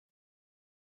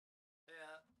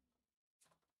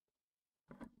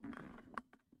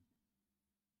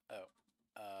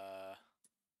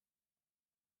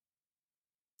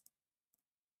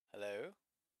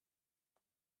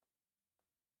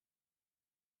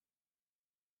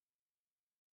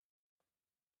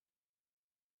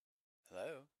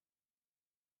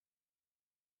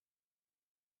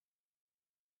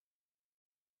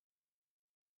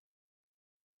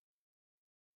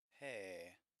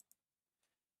Hey,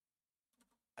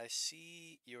 I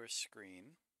see your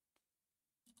screen,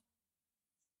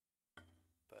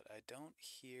 but I don't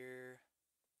hear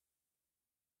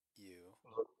you.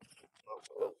 Hello, Oh,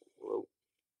 hello, hello.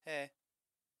 hey,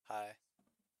 hi.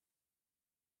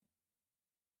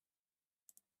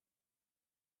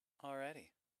 Alrighty.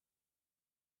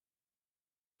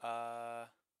 Uh,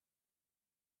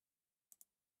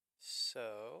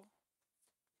 so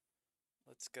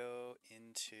let's go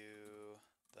into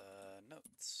the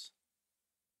notes.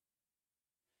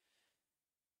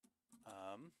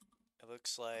 Um, it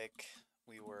looks like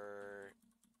we were,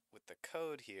 with the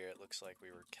code here, it looks like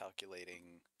we were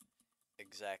calculating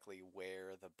exactly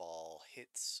where the ball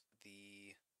hits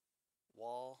the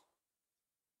wall.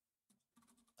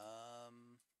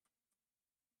 Um,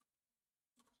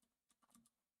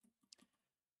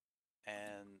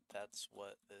 And that's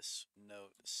what this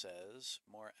note says.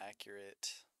 More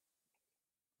accurate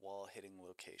wall hitting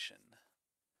location.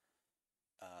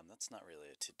 That's not really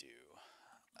a to-do.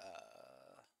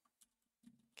 Uh,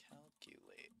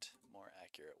 Calculate more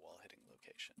accurate wall hitting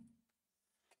location.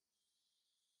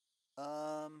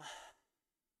 Um,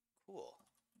 cool.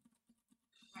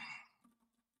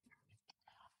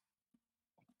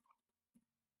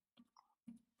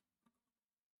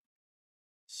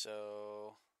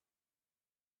 So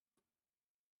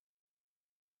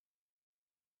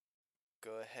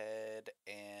go ahead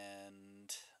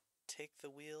and take the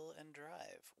wheel and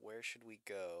drive. Where should we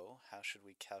go? How should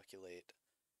we calculate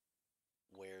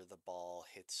where the ball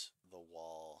hits the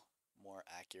wall more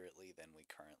accurately than we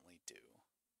currently do?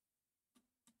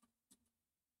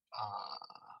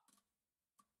 Uh,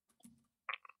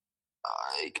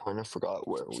 I kind of forgot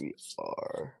where we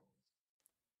are.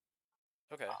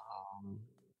 Okay. Um,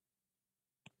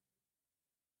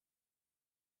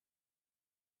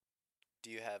 Do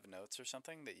you have notes or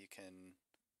something that you can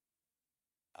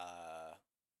uh,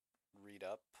 read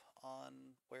up on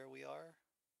where we are?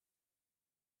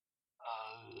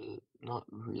 Not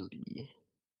really.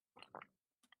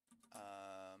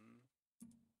 Um,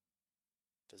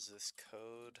 does this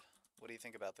code, what do you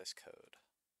think about this code?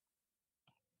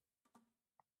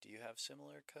 Do you have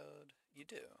similar code? You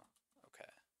do.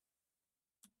 Okay.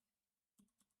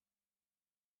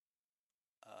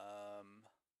 Um,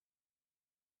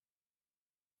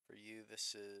 for you,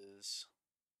 this is,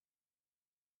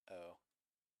 oh,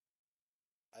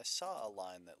 I saw a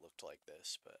line that looked like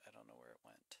this, but I don't know where it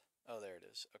went. Oh, there it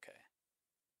is. Okay.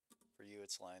 For you,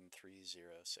 it's line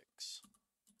 306.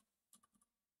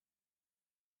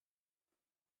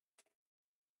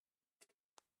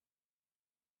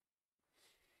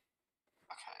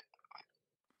 Okay.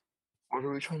 What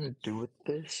are we trying to do with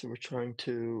this? We're trying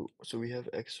to, so we have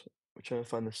X, we're trying to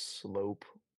find the slope.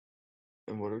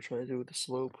 And what are we trying to do with the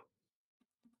slope?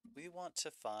 We want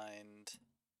to find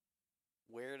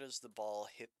where does the ball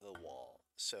hit the wall.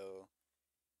 So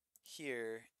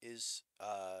here is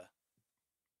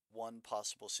one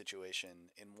possible situation.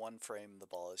 In one frame, the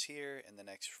ball is here. In the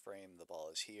next frame, the ball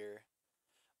is here.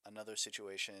 Another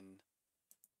situation,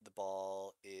 the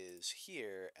ball is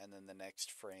here, and then the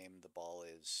next frame, the ball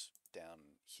is down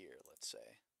here, let's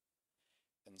say.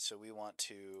 And so we want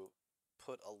to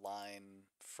put a line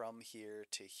from here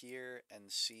to here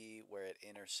and see where it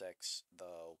intersects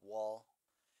the wall,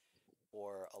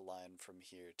 or a line from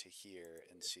here to here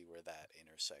and see where that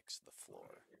intersects the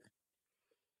floor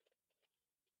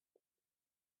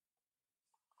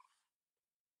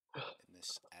in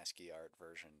this ASCII art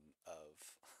version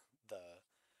of the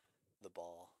the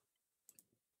ball.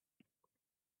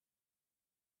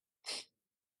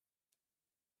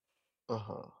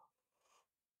 Uh-huh.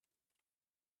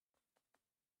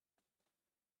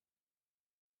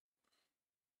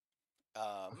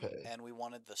 Okay. And we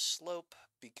wanted the slope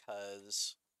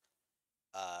because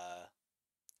uh,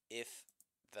 if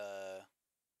the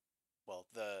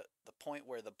the point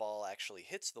where the ball actually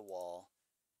hits the wall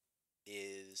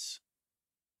is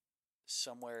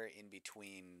somewhere in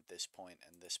between this point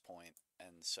and this point,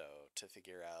 and so to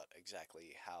figure out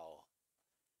exactly how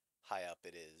high up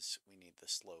it is, we need the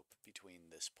slope between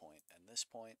this point and this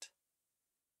point.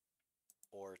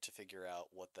 Or to figure out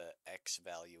what the x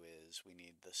value is, we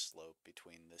need the slope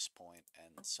between this point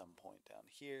and some point down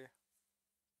here.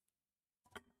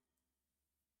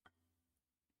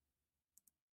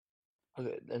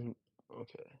 Okay, then,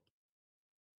 okay.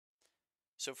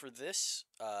 So for this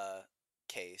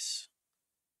case,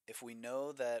 if we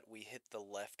know that we hit the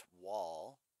left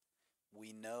wall,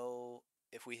 we know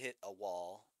if we hit a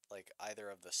wall, like either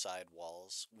of the side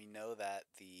walls, we know that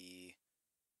we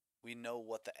know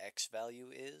what the x value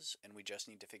is, and we just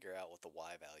need to figure out what the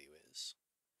y value is.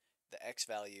 The x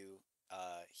value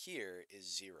here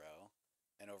is 0,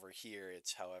 and over here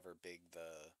it's however big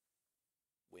the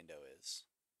window is.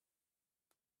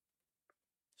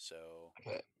 So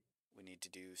Okay. we need to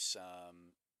do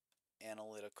some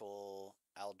analytical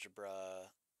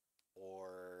algebra,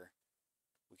 or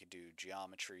we could do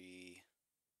geometry.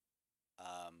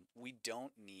 We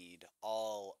don't need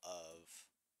all of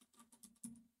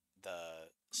the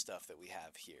stuff that we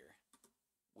have here.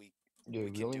 We Yeah, we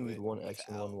we can only do need it one X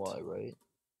and one without. Y, right?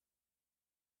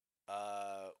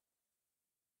 Uh,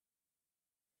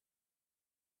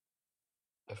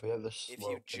 If we have the if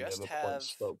you slope and we have just a point have,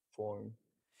 slope form.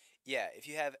 yeah, if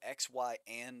you have x, y,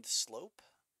 and slope,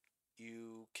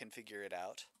 you can figure it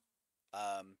out.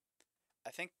 Um,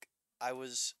 I think I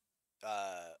was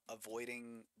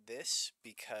avoiding this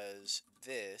because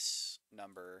this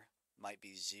number might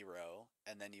be 0,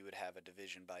 and then you would have a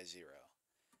division by 0.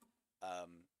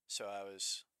 So I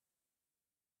was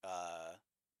uh,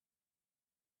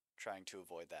 trying to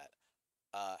avoid that.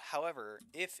 However,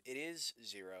 if it is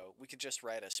 0, we could just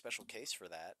write a special case for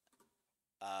that.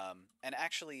 And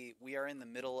actually, we are in the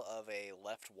middle of a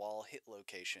left wall hit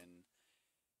location,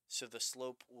 so the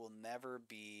slope will never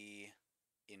be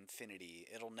infinity.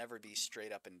 It'll never be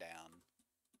straight up and down.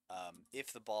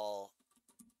 If the ball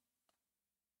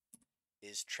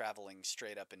is traveling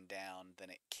straight up and down, then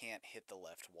it can't hit the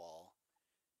left wall.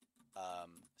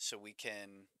 So we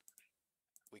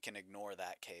can ignore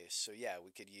that case. So yeah,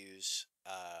 we could use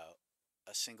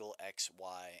a single x,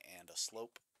 y, and a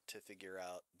slope to figure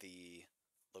out the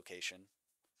location.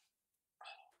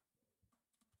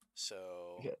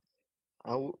 So, Okay.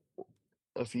 How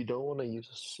if you don't want to use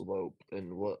a slope,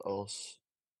 then what else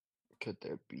could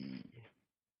there be?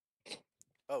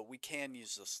 oh, we can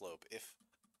use the slope if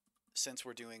since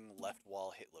we're doing left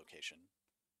wall hit location.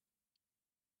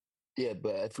 Yeah,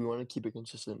 but if we want to keep it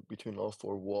consistent between all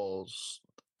four walls,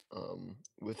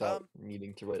 without Um,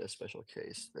 needing to write a special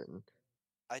case, then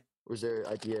I was there an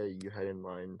idea you had in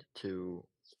mind to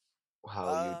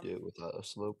how you do it um without a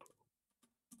slope?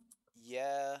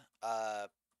 yeah,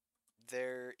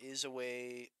 there is a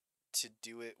way to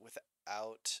do it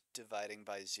without dividing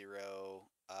by 0.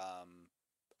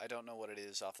 I don't know what it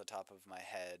is off the top of my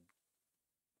head.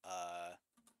 Uh,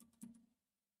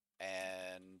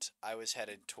 and I was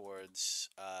headed towards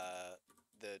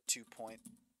the 2 point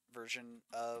version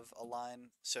of a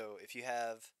line. So if you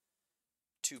have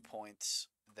 2 points,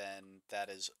 then that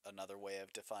is another way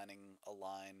of defining a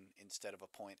line instead of a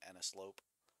point and a slope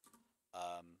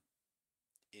um,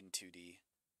 in 2D.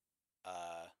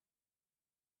 Uh,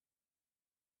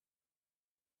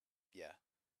 yeah.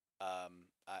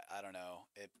 I don't know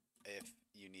if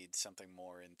you need something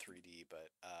more in 3D, but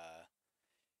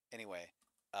anyway,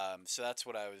 so that's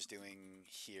what I was doing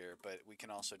here, but we can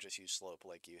also just use slope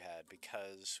like you had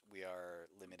because we are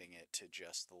limiting it to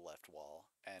just the left wall,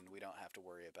 and we don't have to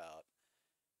worry about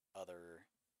other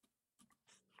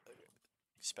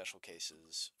special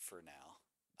cases for now.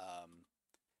 Um,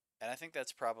 and I think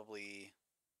that's probably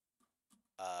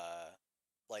uh,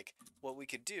 like what we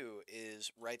could do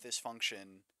is write this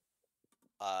function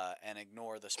and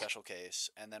ignore the special case,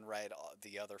 and then write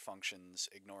the other functions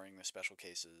ignoring the special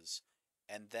cases.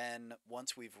 And then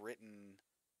once we've written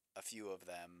a few of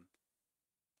them,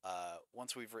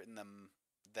 once we've written them,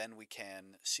 then we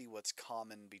can see what's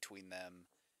common between them,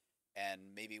 and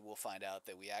maybe we'll find out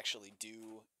that we actually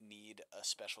do need a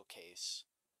special case,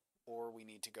 or we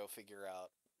need to go figure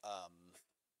out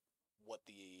what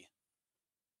the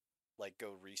like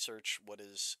go research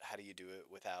how do you do it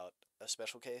without a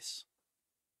special case.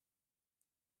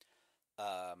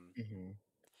 Um, Hmm.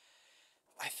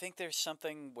 I think there's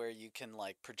something where you can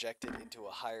like project it into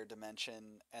a higher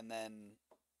dimension and then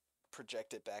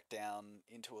project it back down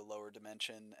into a lower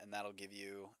dimension, and that'll give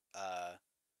you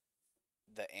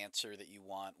the answer that you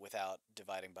want without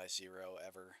dividing by 0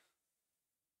 ever.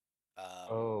 Um,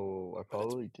 Oh, I but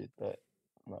it's probably did that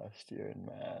last year in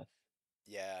math.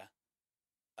 yeah,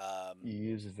 You um,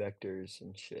 use vectors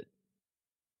and shit.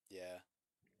 yeah.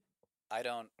 I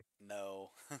don't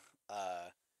know uh,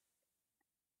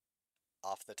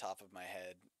 off the top of my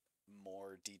head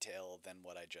more detail than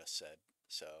what I just said.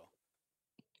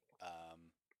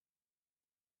 Um,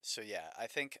 so yeah, I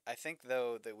think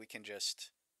though that we can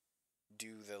just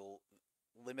do the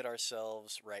limit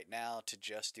ourselves right now to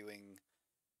just doing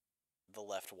the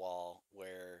left wall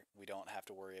where we don't have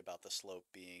to worry about the slope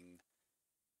being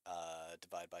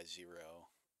divide by 0.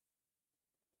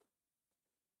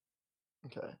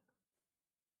 Okay.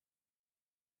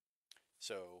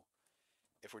 So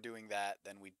if we're doing that,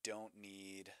 then we don't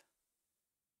need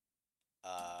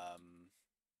um,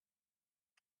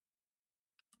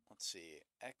 let's see.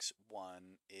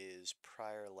 x1 is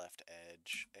prior left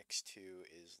edge, x2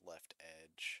 is left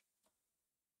edge.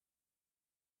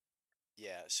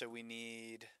 Yeah, so we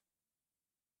need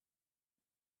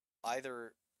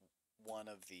either one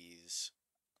of these,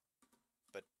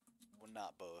 but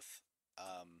not both.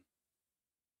 Um,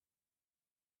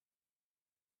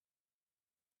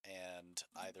 and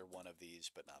either one of these,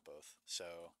 but not both. So,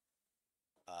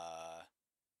 uh,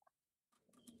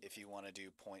 if you want to do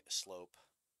point slope,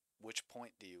 which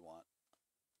point do you want?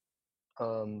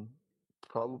 Um,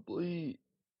 probably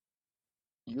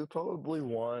you would probably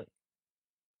want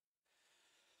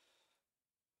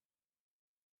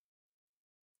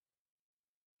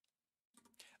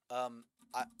Um,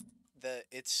 I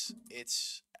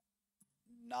it's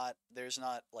not there's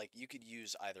not like you could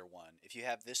use either one. If you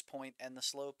have this point and the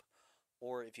slope,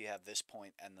 or if you have this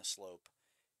point and the slope,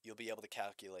 you'll be able to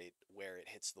calculate where it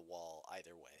hits the wall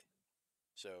either way.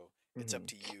 So it's up mhm.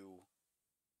 to you.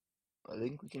 I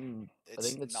think we can I It's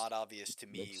think not obvious to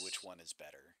me which let's one is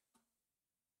better.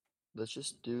 let's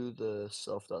just do the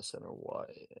self dot center y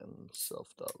and self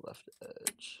dot left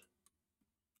edge.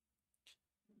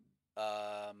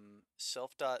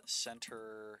 Self dot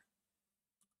center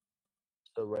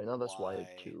So right now that's y y.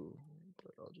 two,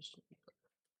 but I'll just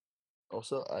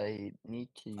also I need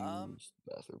to Um, use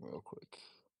the bathroom real quick.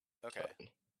 okay.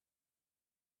 Sorry.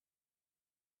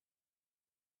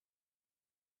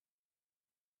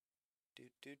 Do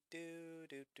do do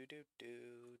do do do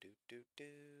do do do do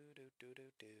do do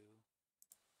do do.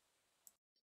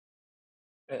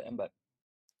 I'm back.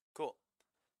 Cool.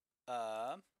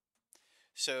 Um,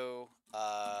 so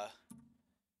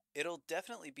it'll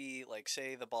definitely be like,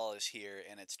 say the ball is here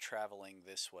and it's traveling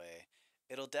this way.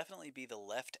 It'll definitely be the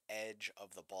left edge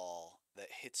of the ball that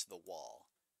hits the wall.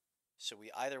 So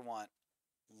we either want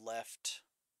left,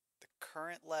 the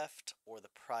current left or the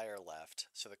prior left.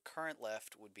 So the current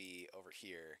left would be over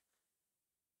here,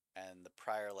 and the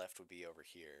prior left would be over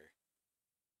here.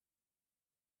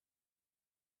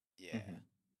 Yeah. Hmm.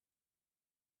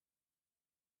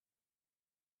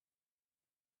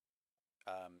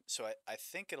 So I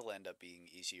think it'll end up being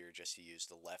easier just to use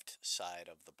the left side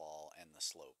of the ball and the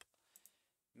slope.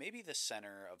 Maybe the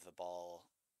center of the ball,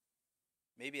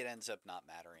 maybe it ends up not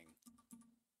mattering.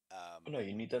 Oh Um, no,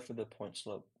 you need that for the point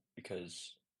slope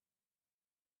because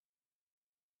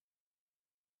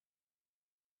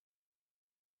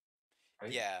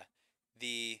right? yeah,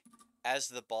 the as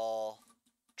the ball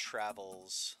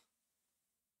travels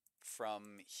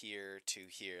from here to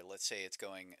here, let's say it's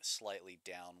going slightly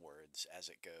downwards as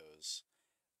it goes.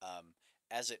 Um,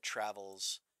 as it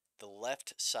travels, the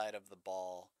left side of the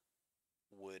ball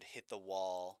would hit the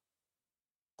wall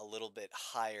a little bit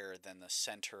higher than the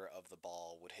center of the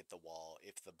ball would hit the wall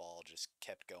if the ball just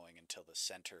kept going until the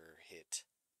center hit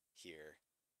here.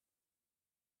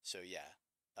 So yeah,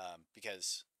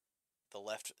 because the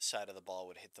left side of the ball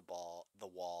would hit the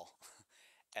wall,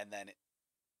 and then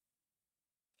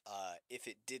if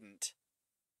it didn't,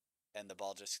 and the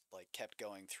ball just like kept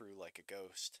going through like a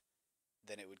ghost,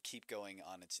 then it would keep going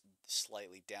on its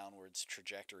slightly downwards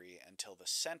trajectory until the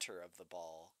center of the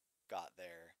ball got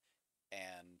there,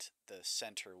 and the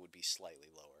center would be slightly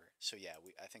lower. So yeah,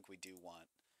 I think we do want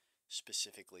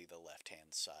specifically the left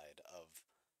hand side of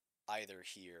either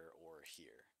here or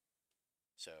here.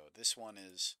 So this one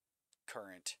is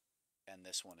current and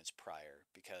this one is prior,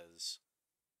 because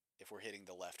if we're hitting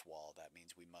the left wall, that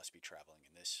means we must be traveling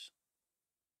in this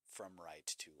from right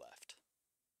to left.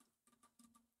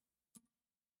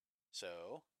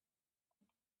 So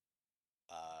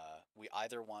we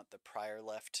either want the prior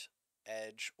left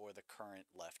edge or the current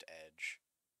left edge,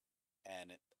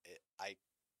 and I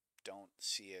don't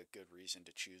see a good reason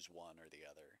to choose one or the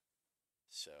other.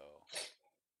 So,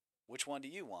 which one do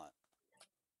you want?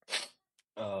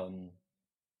 Um,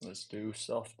 let's do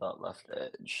self dot left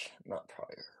edge, not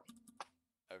prior.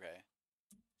 Okay,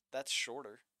 that's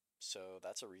shorter, so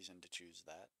that's a reason to choose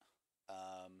that.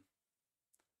 Um,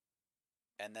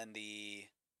 and then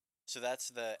so that's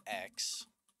the x,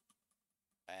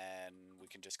 and we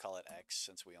can just call it x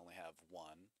since we only have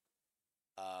one.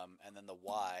 And then the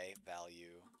y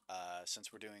value,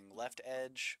 since we're doing left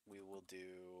edge, we will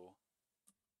do,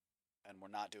 and we're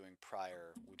not doing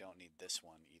prior, we don't need this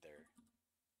one either.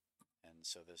 And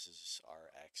so this is our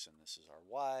x and this is our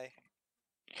y,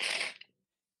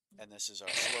 and this is our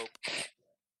slope.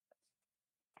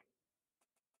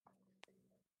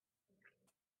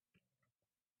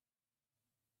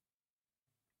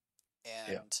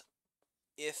 Yeah. And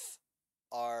if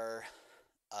our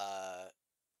uh,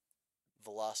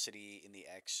 velocity in the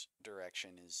x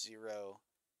direction is 0,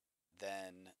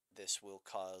 then this will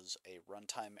cause a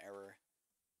runtime error.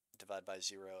 divide by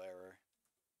zero error.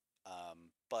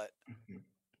 But Mhm.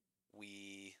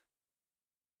 we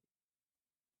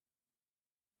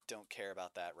don't care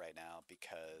about that right now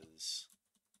because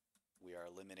we are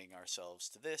limiting ourselves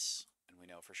to this, and we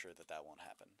know for sure that that won't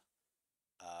happen.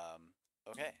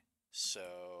 Okay,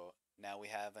 so now we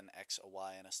have an x, a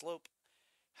y, and a slope.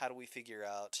 How do we figure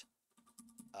out?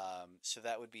 So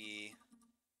that would be.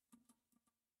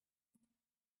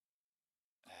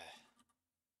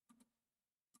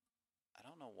 I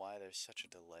don't know why there's such a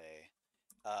delay.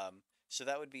 So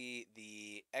that would be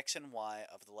the x and y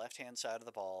of the left hand side of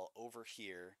the ball over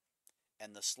here,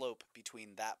 and the slope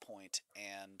between that point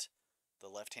and the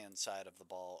left hand side of the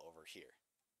ball over here.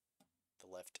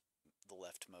 The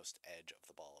leftmost edge of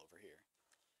the ball over here.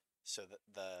 So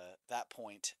that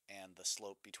point and the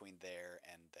slope between there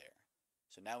and there.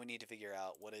 So now we need to figure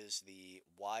out what is the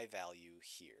y value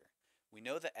here. We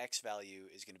know the x value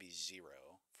is going to be 0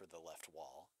 for the left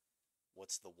wall.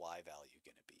 What's the y value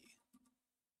going to be?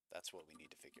 That's what we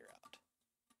need to figure out.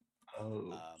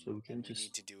 Oh, so we can And we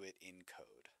need just to do it in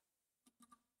code.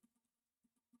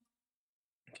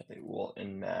 okay. Well,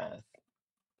 in math,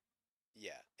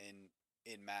 Yeah,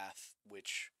 in math,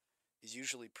 which is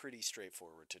usually pretty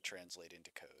straightforward to translate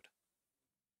into code.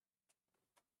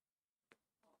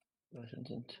 lessons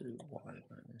into y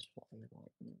minus y1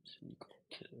 is equal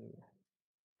to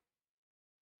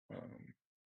um,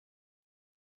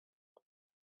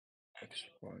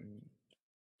 x1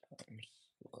 times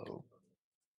slope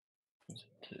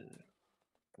into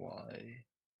y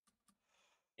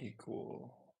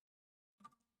equal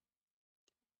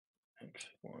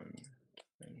x1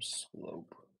 times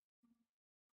slope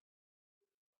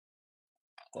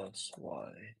plus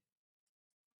y1.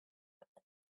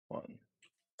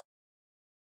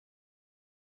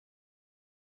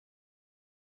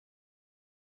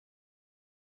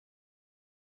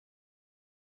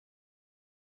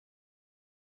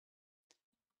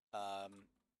 Um,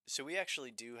 so we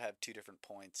actually do have two different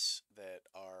points that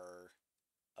are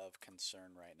of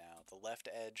concern right now. The left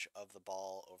edge of the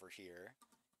ball over here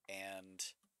and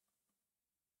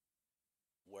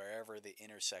wherever the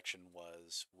intersection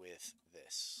was with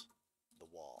this, the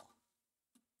wall.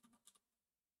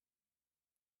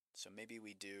 So maybe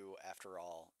we do, after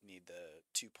all, need the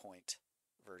 2 point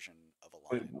version of a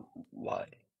Wait, line. why?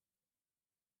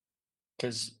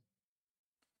 Because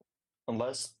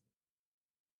unless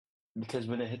because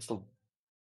when it hits the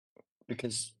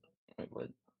because wait, what?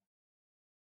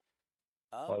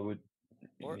 Why Um, would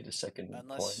you or need a second point?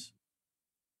 unless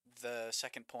the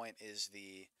second point is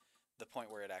the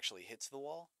point where it actually hits the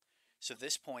wall. So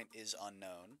this point is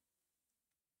unknown,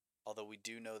 although we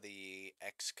do know the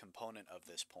x component of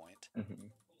this point, Hmm.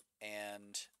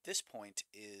 and this point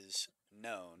is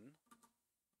known,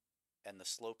 and the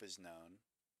slope is known.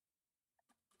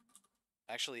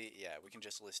 Actually, yeah, we can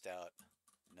just list out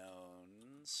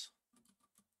knowns.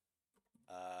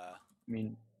 Uh, I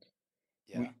mean,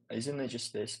 yeah, we isn't it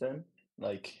just this then?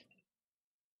 Like,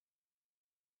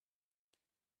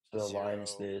 so the line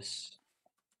is 0. this,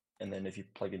 and then if you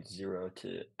plug in 0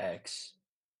 to x,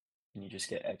 and you just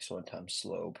get x1 times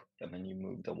slope, and then you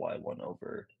move the y1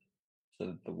 over so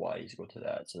that the y is equal to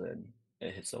that. So then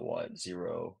it hits the y at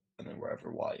 0, and then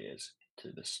wherever y is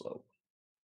to the slope.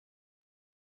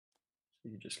 So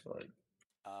you just go like,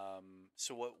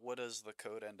 So what does the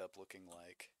code end up looking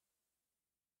like?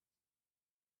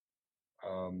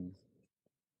 um,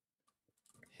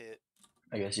 Hit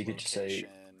I guess you could just say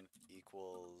location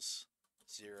equals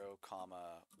 0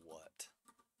 comma what?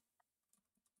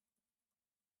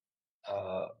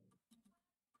 uh,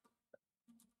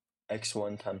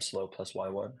 x1 times slope plus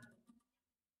y1.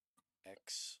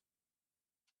 X1?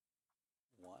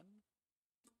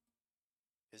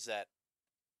 Is that,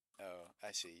 oh,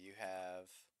 I see. You have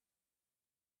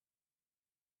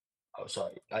Oh,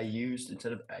 sorry. I used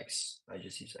instead of x, I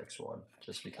just used x1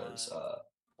 just because x1,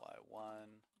 y1.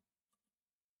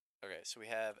 Okay, so we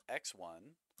have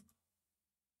x1,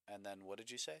 and then what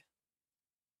did you say?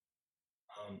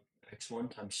 x1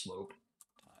 times slope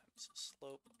Times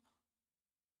slope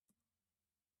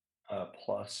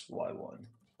plus y1.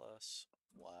 plus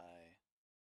y1.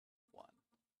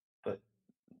 But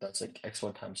that's like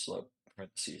x1 times slope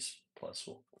parentheses plus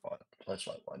y plus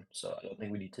y1. So I don't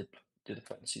think we need to do the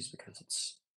parentheses because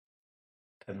it's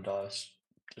PEMDAS,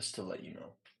 just to let you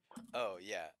know. Oh,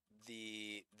 yeah.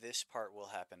 This part will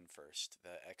happen first.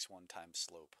 The x1 times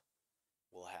slope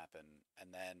will happen,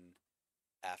 and then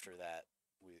after that,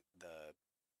 the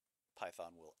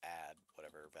Python will add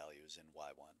whatever value is in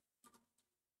y1.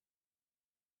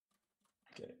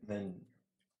 Okay, then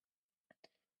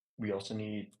we also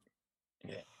need,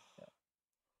 yeah,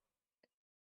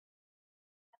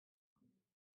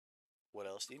 what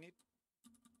else do you need?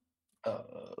 Uh,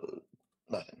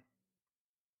 Nothing.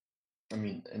 I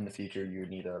mean, in the future, you would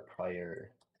need a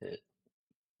prior hit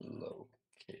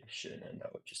location, and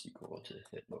that would just equal to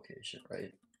hit location,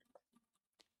 right?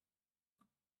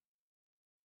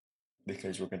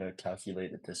 Because we're going to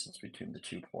calculate the distance between the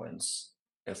 2 points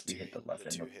if we hit the left The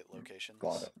and two the hit locations.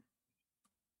 bottom,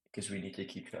 because we need to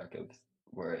keep track of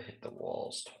where it hit the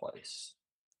walls twice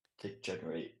to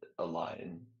generate a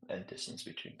line and distance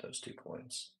between those 2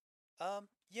 points.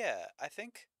 Yeah,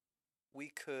 we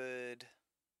could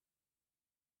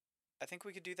I think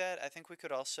we could do that. I think we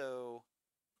could also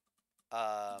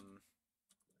um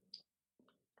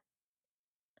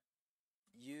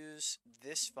use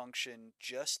this function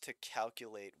just to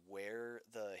calculate where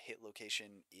the hit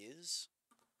location is,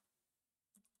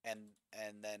 and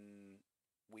then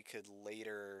we could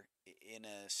later in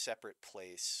a separate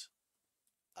place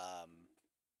um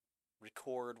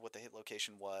record what the hit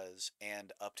location was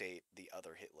and update the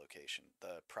other hit location,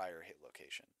 the prior hit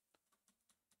location.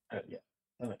 Yeah,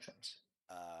 that makes sense.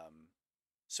 Um,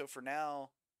 so for now,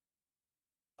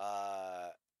 uh,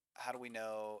 how do we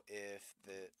know if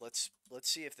the let's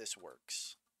see if this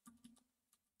works.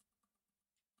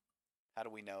 How do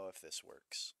we know if this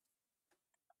works?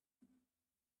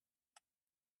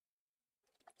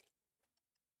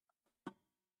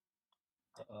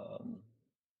 Um,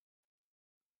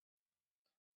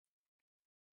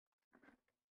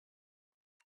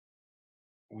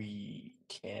 we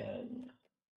can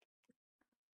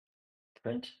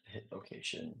print hit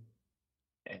location,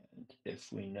 and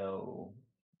if we know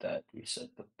that we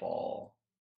set the ball,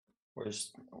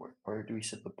 where do we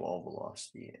set the ball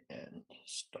velocity and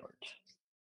start?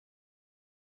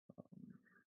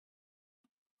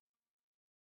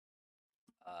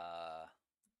 Uh,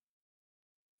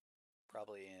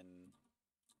 Probably in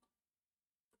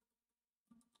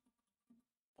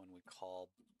when we call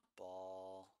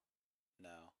ball.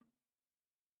 No,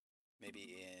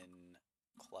 maybe in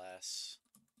class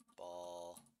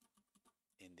ball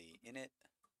in the init.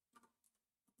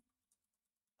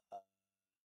 Uh,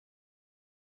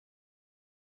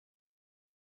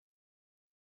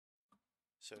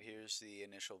 so here's the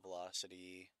initial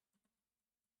velocity.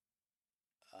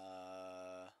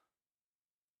 Uh,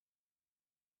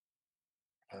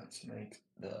 Let's make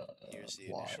the Here's the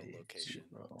initial y location.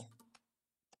 0,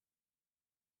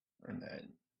 and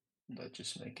then let's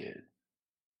just make it,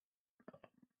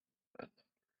 uh,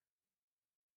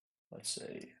 let's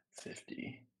say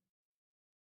 50.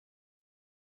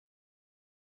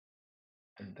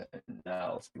 And then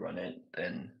now if you run it,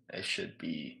 then it should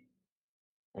be,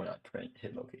 when I print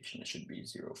hit location, it should be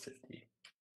 0, 50.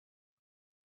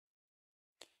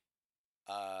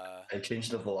 Uh, I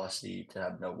changed the velocity to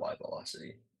have no y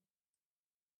velocity.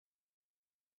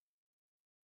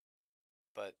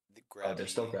 but the Oh,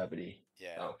 there's still gravity, gravity.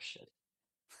 yeah. Oh shit.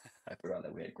 I forgot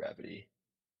that we had gravity.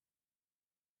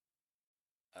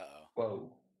 Uh-oh.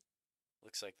 Whoa.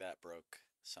 Looks like that broke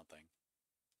something.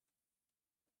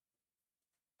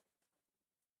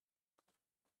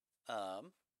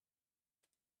 Um,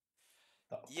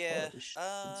 Oh, yeah, push.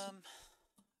 calculate.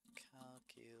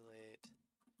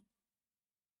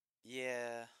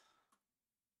 Yeah.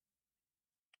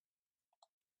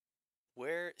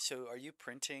 So are you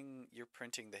printing, you're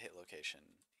printing the hit location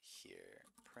here.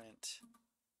 Print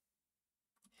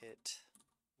hit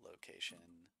location.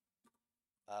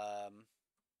 Um,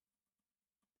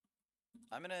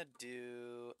 I'm gonna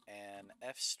do an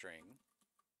F string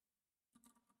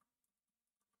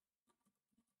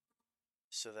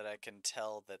so that I can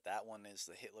tell that that one is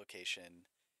the hit location.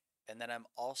 And then I'm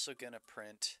also gonna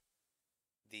print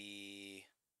the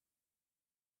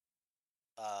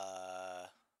uh,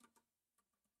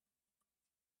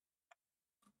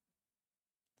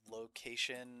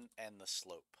 location and the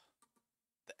slope.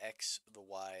 The x, the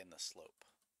y, and the slope.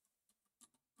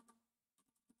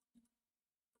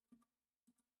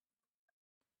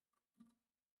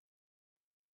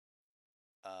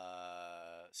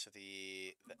 So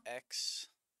the x,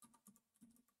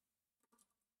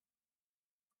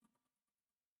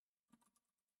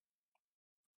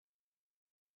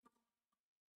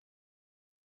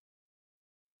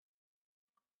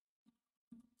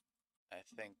 I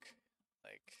think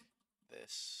like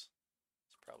this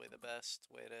is probably the best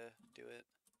way to do it.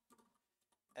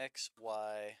 X,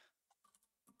 y,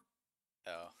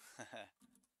 oh,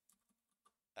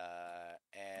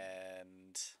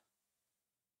 and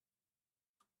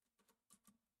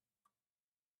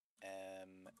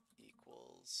m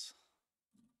equals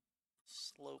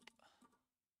slope,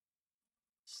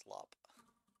 slop.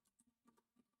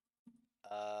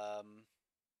 Um,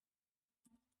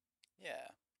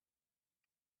 yeah.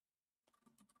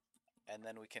 and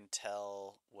then we can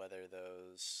tell whether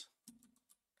those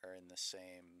are in the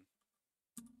same,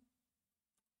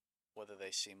 whether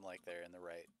they seem like they're in the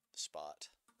right spot.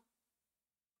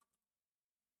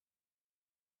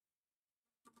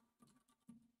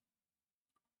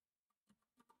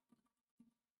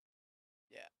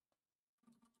 Yeah,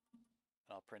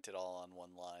 and I'll print it all on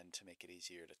one line to make it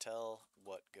easier to tell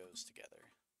what goes together.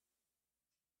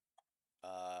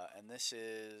 And this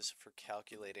is for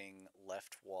calculating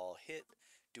left wall hit.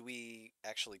 Do we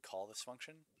actually call this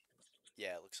function?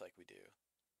 Yeah, it looks like we do.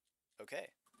 Okay,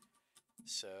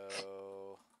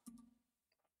 so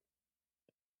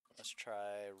let's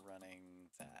try running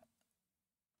that.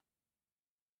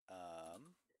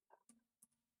 Um,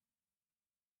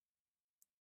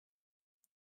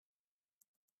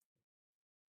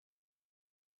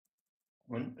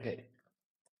 Okay,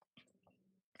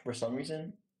 for some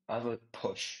reason, I have a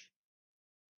push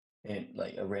and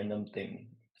like a random thing.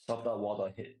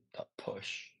 Self.wall.hit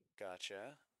push,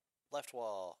 gotcha. Left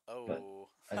wall. but Oh,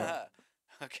 I don't.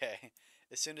 okay.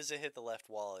 As soon as it hit the left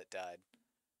wall, it died.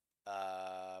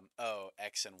 Oh,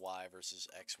 X and Y versus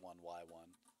X1, Y1.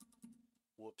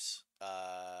 Whoops.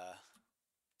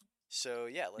 So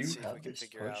yeah, let's You see if we have can this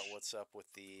figure out push. what's up with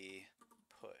the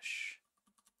push.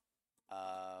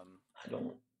 Um, I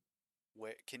don't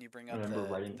where can you bring up remember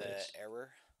writing the this.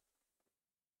 error?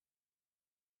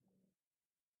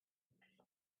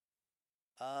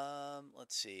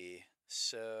 Let's see.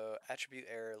 So attribute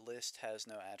error list has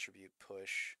no attribute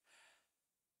push.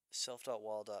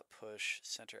 Self.wall.push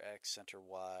center X center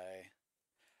Y.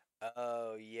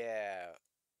 Oh yeah,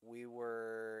 we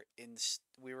were in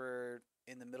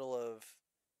the middle of,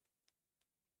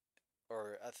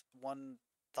 or one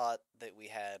thought that we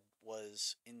had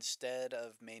was instead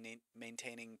of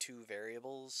maintaining two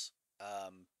variables,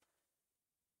 um,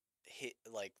 hit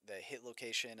like the hit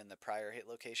location and the prior hit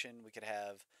location, we could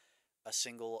have a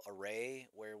single array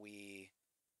where we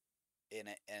in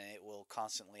it, and it will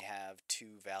constantly have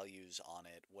two values on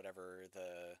it, whatever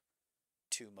the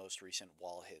two most recent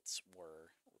wall hits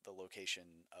were, the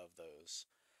location of those.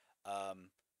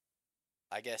 Um,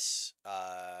 I guess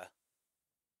I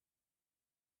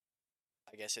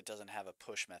guess it doesn't have a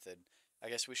push method. I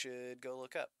guess we should go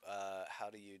look up how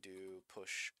do you do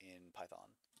push in Python.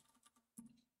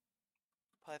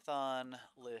 Python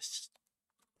list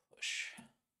push.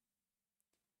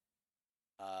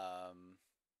 Um,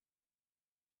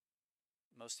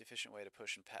 Most efficient way to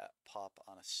push and pop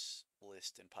on a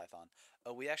list in Python.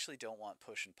 Oh, we actually don't want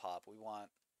push and pop. We want,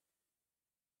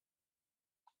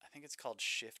 I think it's called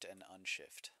shift and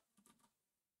unshift.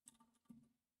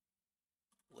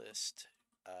 List,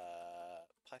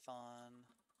 Python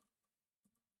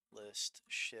list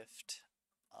shift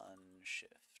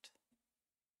unshift.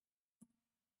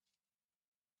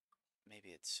 Maybe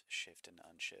it's shift and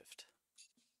unshift.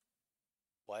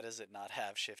 Why does it not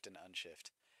have shift and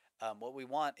unshift? What we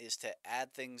want is to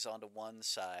add things onto one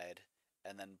side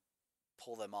and then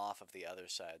pull them off of the other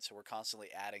side. So we're constantly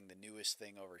adding the newest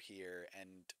thing over here and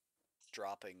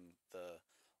dropping the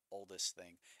oldest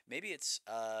thing. Maybe it's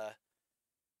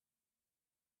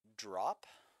drop.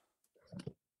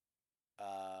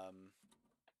 Um,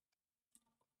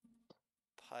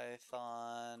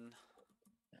 Python.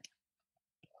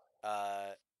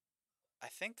 Uh, I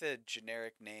think the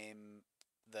generic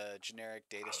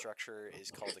data structure is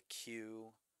called a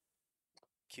queue,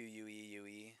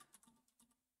 QUEUE.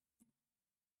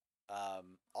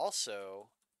 Also,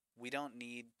 we don't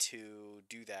need to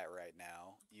do that right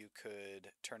now. You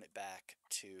could turn it back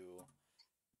to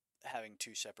having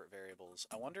two separate variables.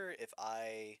 I wonder if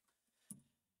I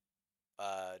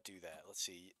do that. Let's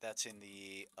see. That's in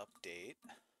the update.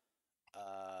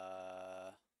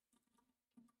 Uh,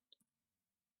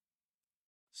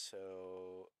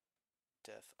 so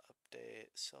def update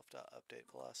self dot update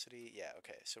velocity. Yeah,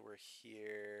 okay. So we're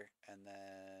here, and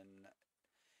then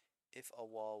if a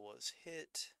wall was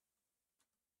hit,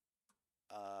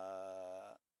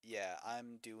 yeah,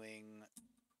 I'm doing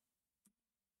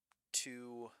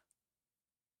two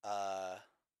uh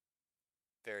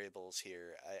variables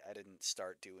here. I didn't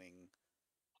start doing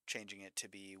changing it to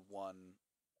be one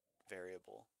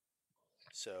variable.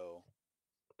 So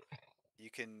you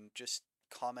can just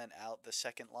comment out the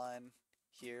second line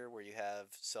here where you have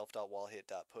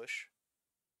self.wallHit.push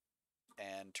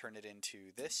and turn it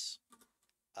into this.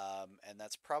 And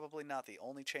that's probably not the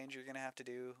only change you're going to have to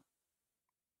do.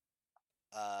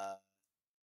 Uh,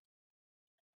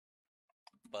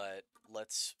 but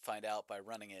let's find out by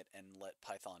running it and let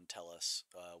Python tell us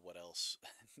what else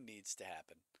needs to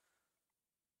happen.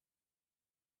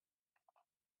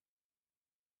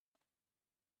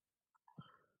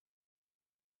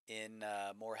 in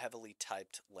more heavily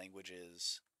typed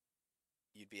languages,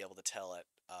 you'd be able to tell it.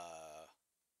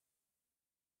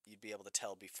 You'd be able to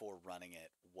tell before running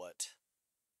it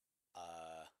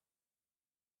uh,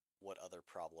 what other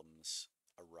problems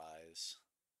arise.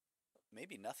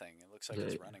 Maybe nothing. It looks like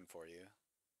it's Okay, running for you.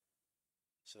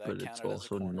 So that but it's counted as a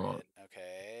also corner not. hit.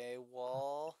 Okay,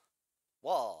 wall.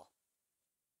 Wall.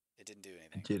 It didn't do It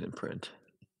anything. didn't print.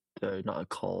 Not a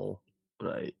call,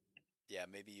 right? Yeah,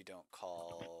 maybe you don't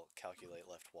call calculate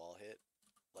left wall hit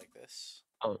like this.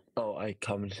 Oh, I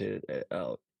commented it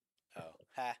out. Oh,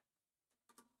 ha.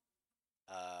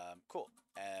 Cool.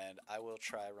 And I will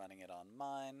try running it on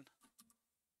mine.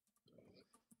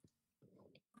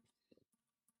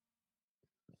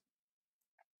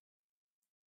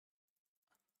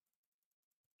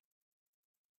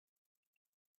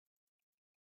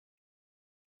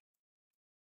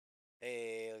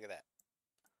 Hey, look at that.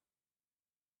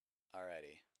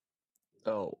 Alrighty.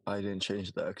 Oh, I didn't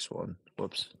change the X one.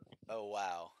 Whoops. Oh,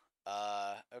 wow.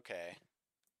 Okay.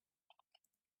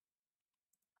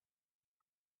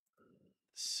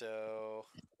 So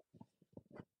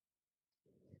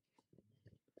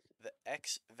the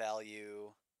X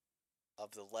value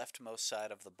of the leftmost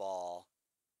side of the ball,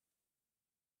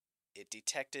 it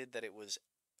detected that it was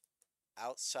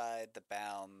outside the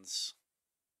bounds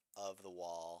of the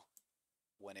wall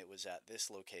when it was at this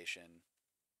location,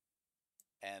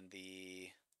 and the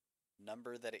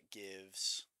number that it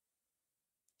gives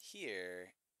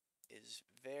here is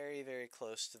very, very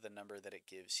close to the number that it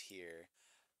gives here.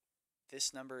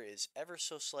 This number is ever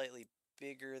so slightly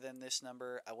bigger than this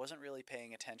number. I wasn't really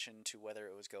paying attention to whether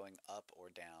it was going up or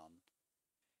down.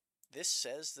 This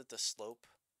says that the slope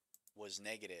was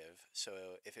negative, so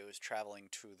if it was traveling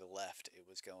to the left, it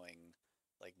was going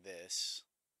like this.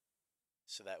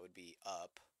 So that would be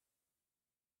up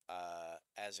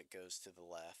as it goes to the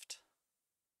left.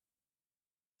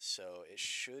 So it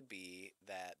should be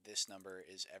that this number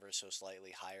is ever so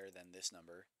slightly higher than this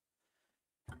number.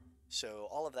 So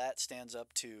all of that stands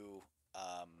up to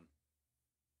um,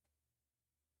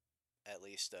 at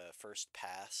least a first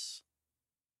pass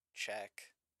check.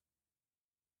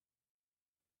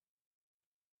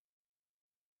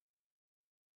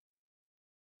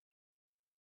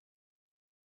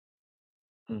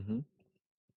 Mm-hmm.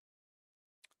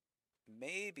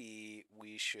 Maybe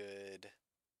we should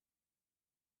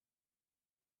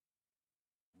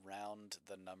round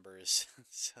the numbers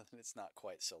so that it's not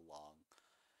quite so long.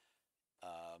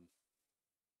 Um,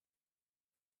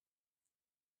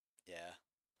 yeah,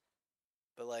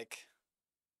 but like,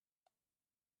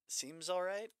 seems all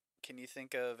right. Can you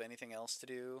think of anything else to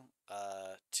do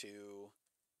to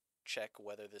check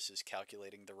whether this is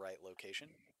calculating the right location?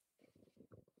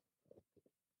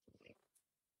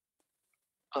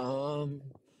 Um,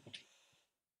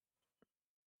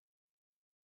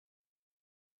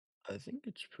 I think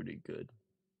it's pretty good.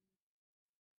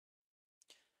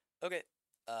 Okay.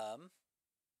 Um,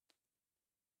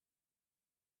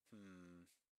 hmm.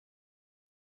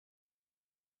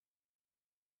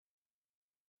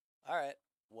 All right.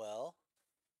 Well,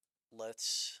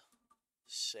 let's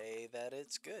say that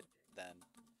it's good then.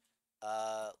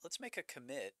 Let's make a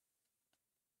commit.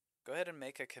 Go ahead and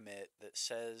make a commit that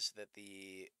says that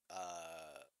the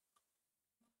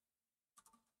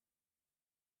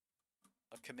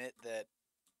a commit that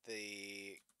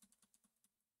the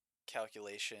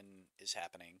calculation is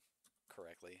happening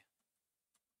correctly.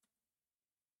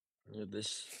 Yeah,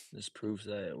 this proves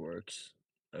that it works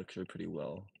actually pretty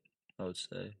well, I would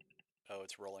say. Oh,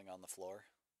 it's rolling on the floor.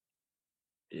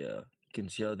 Yeah, you can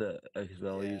see how the X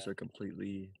values Yeah. are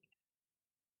completely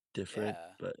different,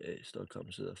 Yeah. but it still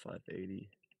comes to the 580.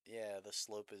 Yeah, the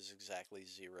slope is exactly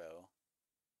 0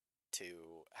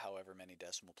 to however many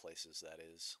decimal places that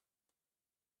is.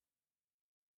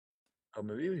 Oh,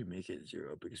 maybe we make it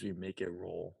 0 because we make it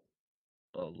roll.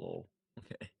 Oh, lol.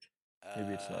 Okay.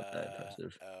 Maybe it's not that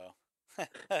impressive.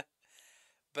 Oh.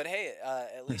 But hey,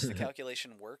 at least the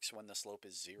calculation works when the slope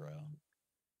is 0.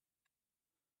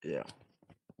 Yeah.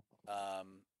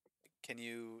 Um, can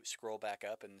you scroll back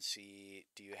up and see,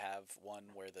 do you have one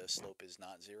where the slope is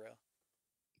not 0?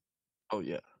 Oh,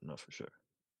 yeah. No, for sure.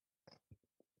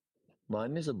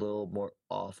 Mine is a little more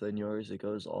off than yours. It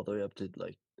goes all the way up to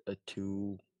like a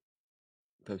 2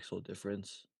 pixel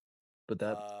difference, but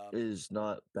that Um, is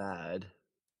not bad.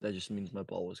 That just means my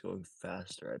ball was going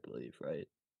faster, I believe, right?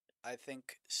 I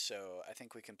think so. I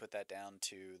think we can put that down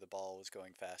to the ball was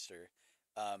going faster.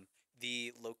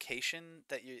 The location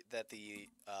that the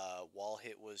wall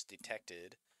hit was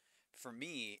detected, for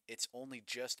me, it's only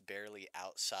just barely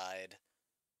outside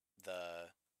the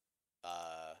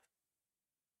uh,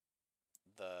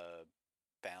 the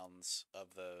bounds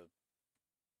of the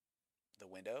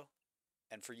window.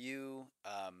 And for you,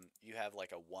 you have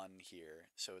like a one here,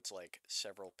 so it's like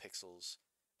several pixels.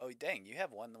 Oh, dang, you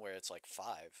have one where it's like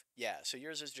five. Yeah, so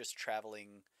yours is just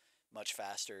traveling much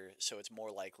faster, so it's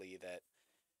more likely that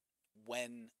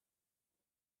when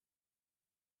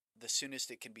the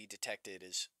soonest it can be detected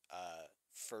is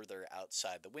further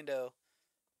outside the window.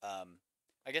 Um,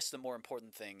 I guess the more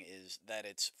important thing is that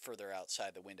it's further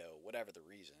outside the window, whatever the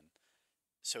reason.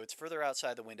 So it's further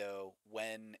outside the window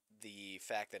when the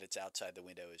fact that it's outside the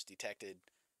window is detected.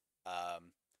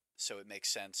 Um, so it makes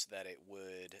sense that it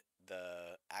would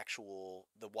the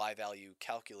y value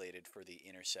calculated for the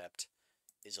intercept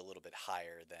is a little bit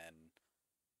higher than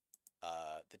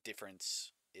the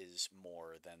difference is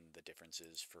more than the difference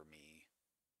is for me.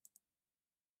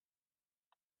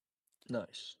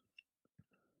 Nice.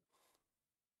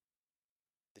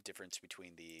 The difference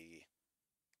between the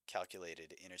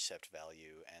calculated intercept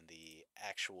value and the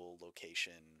actual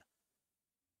location,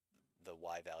 the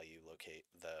y value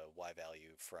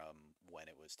from when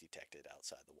it was detected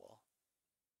outside the wall.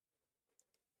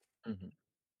 Hmm.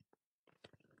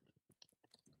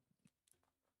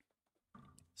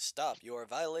 Stop! You are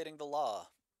violating the law.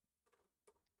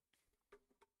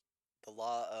 The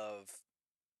law of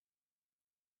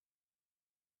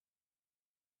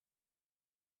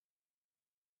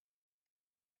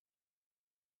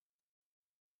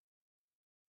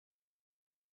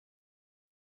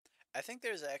I think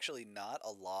there's actually not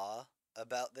a law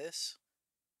about this,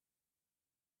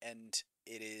 and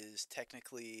it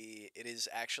is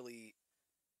actually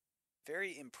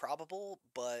very improbable,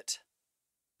 but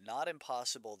not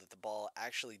impossible that the ball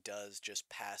actually does just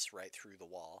pass right through the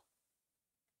wall.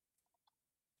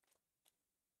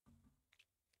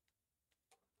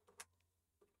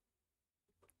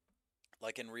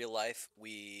 Like in real life,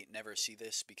 we never see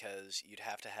this because you'd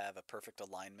have to have a perfect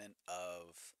alignment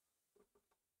of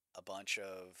a bunch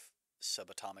of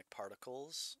subatomic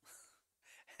particles,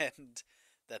 and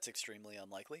that's extremely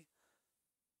unlikely.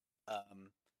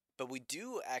 Um, but we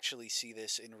do actually see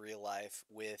this in real life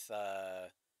with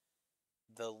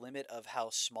the limit of how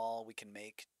small we can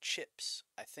make chips.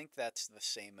 I think that's the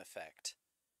same effect.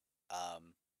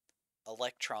 Um,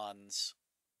 Electrons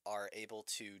are able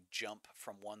to jump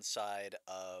from one side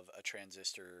of a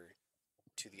transistor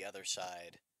to the other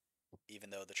side, even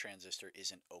though the transistor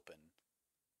isn't open,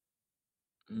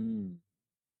 Mm.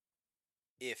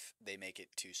 if they make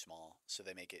it too small. So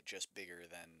they make it just bigger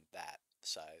than that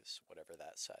size, whatever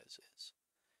that size is.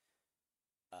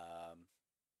 Um,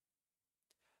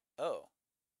 oh,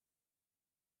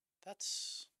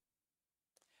 that's.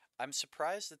 I'm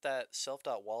surprised that that self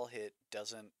dot wall hit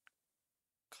doesn't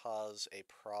cause a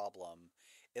problem.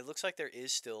 It looks like there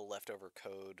is still leftover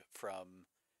code from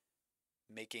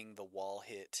making the wall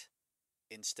hit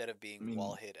instead of I being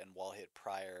wall mean, hit and wall hit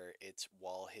prior, it's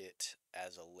wall hit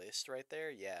as a list right there.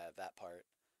 Yeah, that part.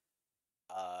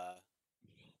 Uh,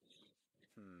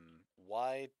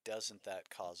 Why doesn't that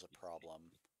cause a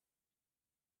problem?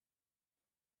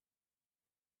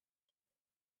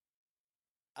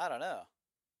 I don't know.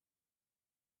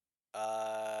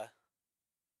 Uh,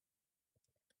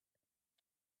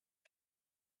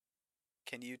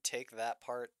 can you take that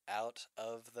part out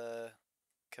of the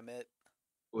commit?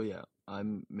 well, yeah,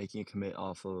 I'm making a commit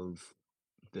off of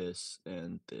this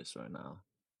and this right now.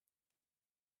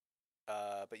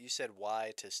 But you said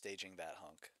why to staging that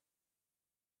hunk.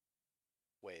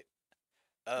 Wait.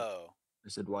 Oh, I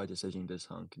said Y to staging this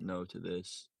hunk, no to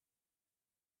this,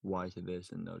 Y to this,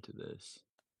 and no to this.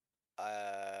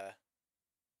 uh,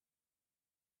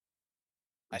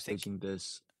 Or I think staging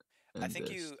this and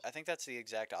this. I think that's the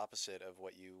exact opposite of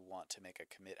what you want to make a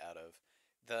commit out of.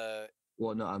 The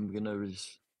Well, no, I'm gonna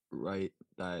just write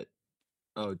that.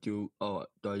 Do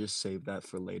I just save that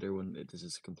for later when this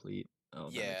is complete?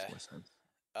 Oh, that makes Yeah. more sense.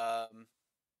 Um,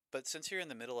 but since you're in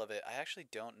the middle of it, I actually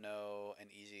don't know an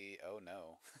easy. Oh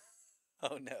no.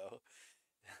 Oh no.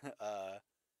 uh,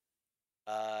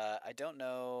 I don't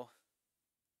know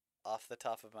off the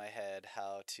top of my head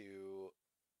how to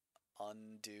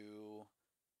undo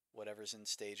whatever's in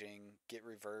staging, git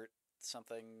revert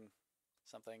something,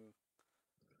 something.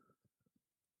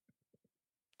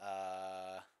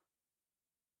 Uh,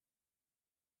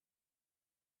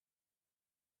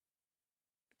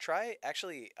 Try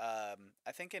actually. I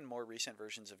think in more recent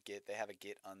versions of Git they have a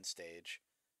Git unstage.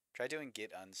 Try doing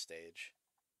Git unstage.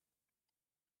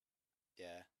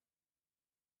 Yeah.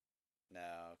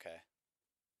 No. Okay.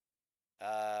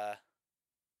 Uh,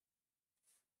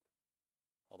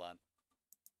 Hold on.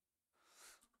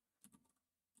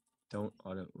 Don't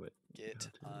auto wait. You Git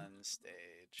have to.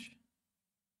 unstage.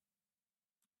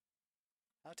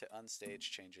 How to unstage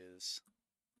changes.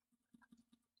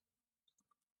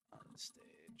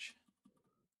 Unstage.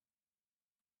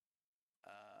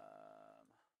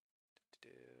 Do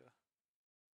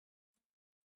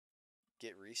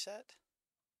get reset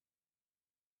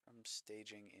from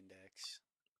staging index.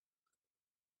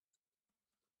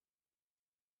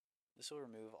 This will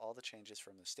remove all the changes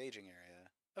from the staging area.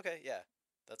 Okay, yeah,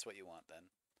 that's what you want then.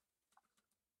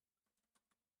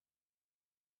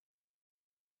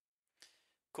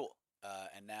 Cool.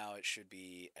 And now it should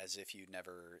be as if you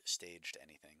never staged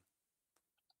anything.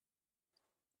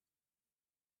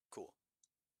 Cool.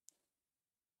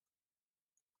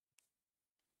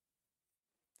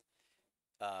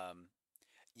 Um,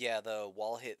 yeah, the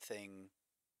wall hit thing,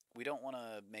 we don't want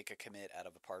to make a commit out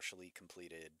of a partially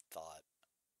completed thought.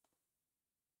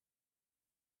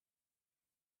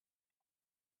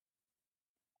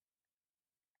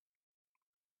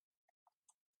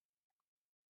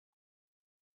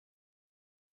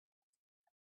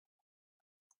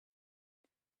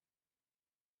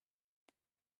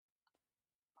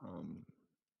 Um,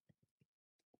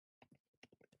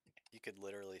 You could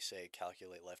literally say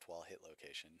calculate left wall hit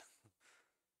location,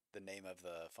 the name of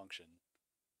the function,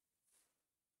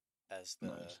 as the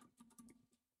nice.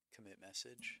 commit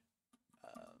message.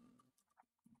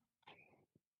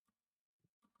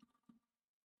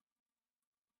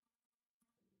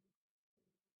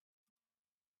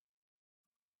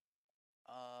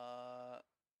 Uh,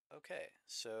 okay,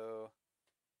 so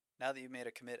now that you've made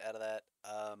a commit out of that,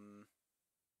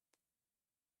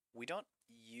 we don't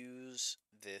use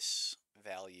this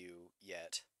value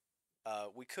yet.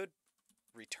 We could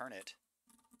return it.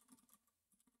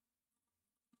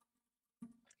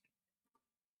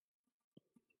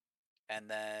 And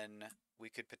then we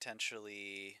could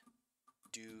potentially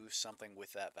do something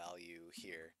with that value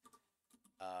here.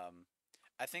 Um,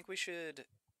 I think we should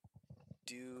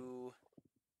do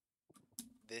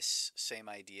this same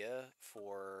idea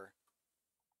for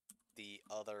the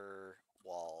other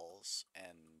walls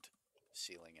and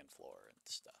ceiling and floor and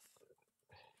stuff.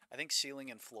 I think ceiling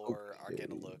and floor are going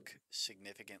to Okay. look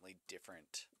significantly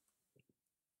different.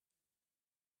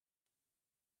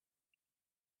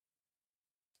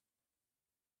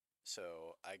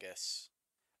 So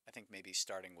I think maybe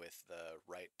starting with the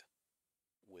right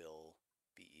will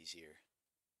be easier.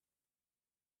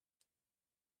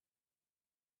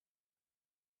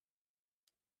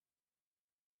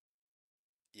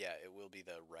 Yeah, it will be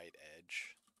the right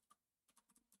edge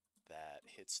that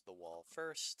hits the wall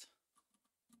first.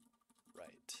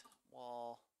 Right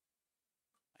wall.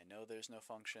 I know there's no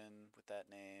function with that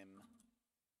name.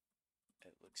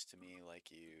 It looks to me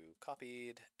like you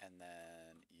copied and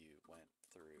then you went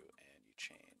through and you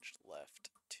changed left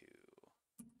to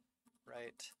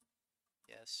right.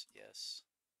 Yes, yes.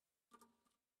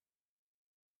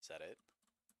 Is that it?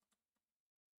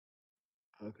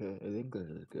 Okay, I think this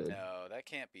is good. No, that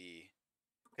can't be.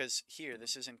 Because here,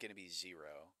 this isn't going to be 0.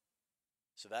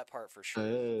 So that part for sure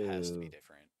has to be Oh,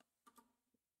 different.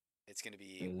 It's going to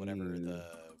be whatever oh. the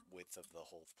width of the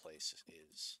whole place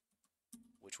is,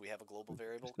 which we have a global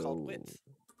variable called So, width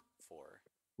for.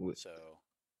 with So,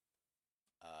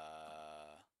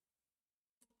 uh,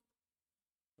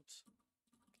 oops,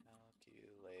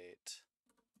 calculate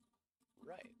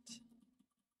right.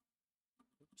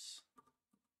 Oops,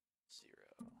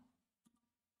 0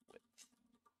 width.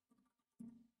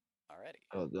 Alrighty.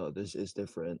 oh no, this is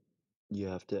different. You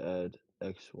have to add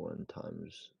x1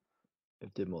 times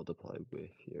if they multiply with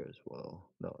here as well.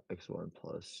 No, x1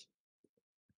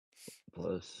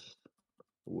 plus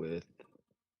with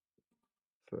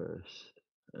first,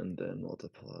 and then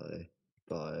multiply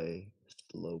by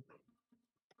slope.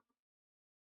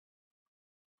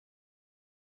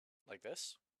 Like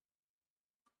this?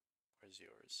 Where's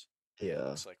yours? Yeah, it Yeah,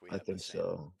 looks like we I have the think same.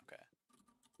 so. Okay.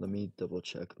 Let me double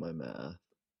check my math.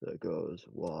 That goes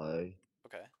y,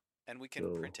 Okay. And we can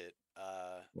so print it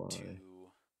y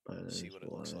to see minus what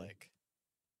it looks y. like.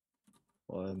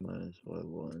 Y minus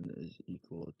y1 is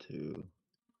equal to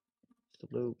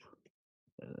slope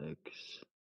and x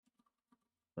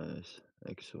minus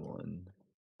x1.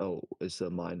 Oh, it's a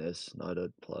minus, not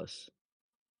a plus.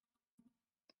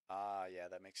 Ah, yeah,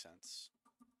 that makes sense.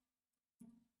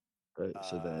 Right,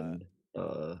 so Uh, then,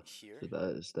 here? so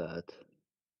that is that.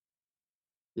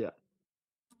 Yeah,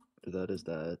 so that is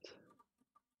that.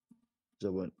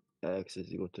 So when x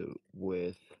is equal to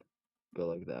width, go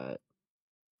like that.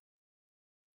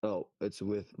 Oh, it's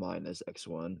width minus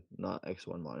x1, not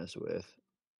x1 minus width.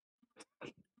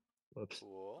 Whoops.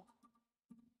 Cool.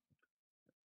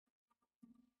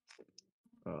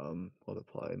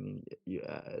 Multiply, I mean, you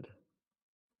add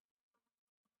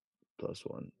plus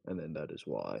 1, and then that is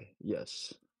y.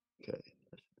 Yes. Okay,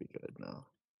 that should be good now.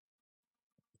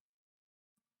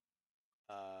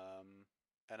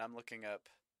 And I'm looking up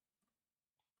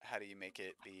how do you make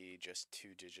it be just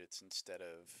 2 digits instead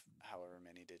of however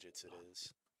many digits it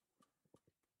is.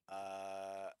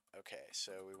 Okay,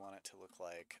 so we want it to look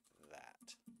like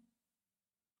that.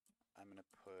 I'm gonna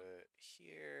put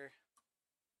here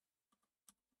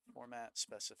format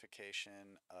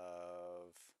specification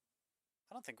of,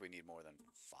 I don't think we need more than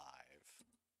 5.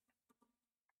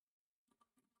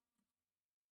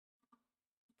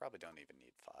 Probably don't even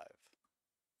need 5.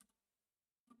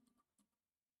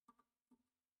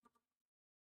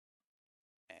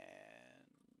 And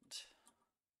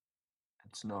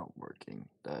It's not working.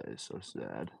 That is so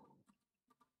sad.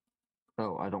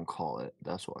 Oh, I don't call it.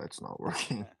 That's why it's not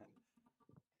working.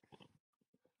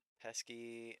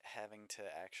 pesky having to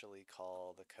actually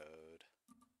call the code.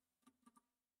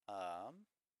 Um,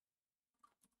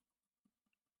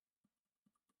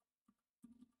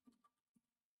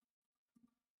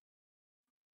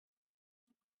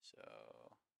 so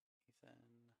Ethan,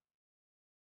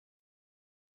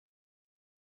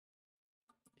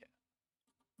 yeah,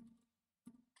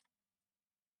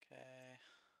 okay.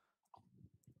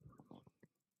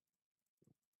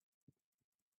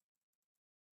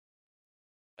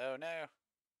 Oh no.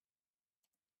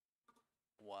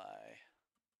 Why?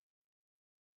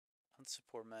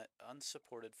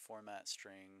 Unsupported format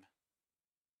string.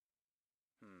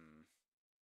 Hmm.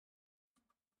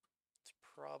 It's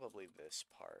probably this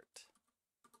part.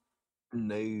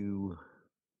 No.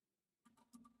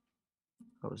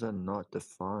 How is that not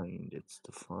defined? It's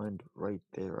defined right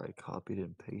there. I copied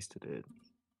and pasted it.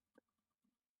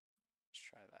 Let's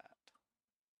try that.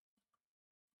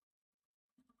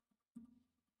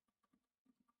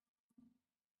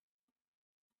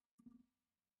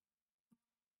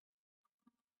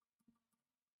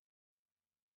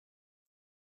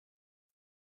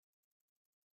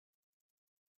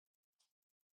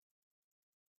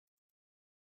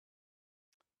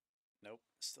 Nope,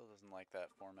 still doesn't like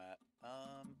that format.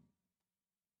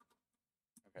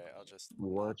 Okay, I'll just not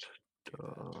What do that.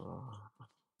 the?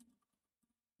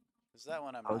 Because that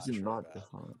one I'm How is not it sure not about.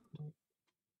 defined?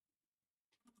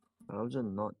 How is it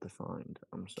not defined?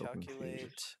 I'm so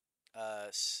confused.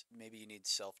 Calculate, maybe you need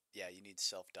yeah, you need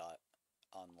self dot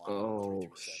on line 3 Oh,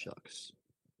 through 7. shucks.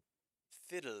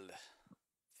 Fiddle.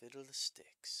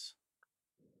 Fiddlesticks.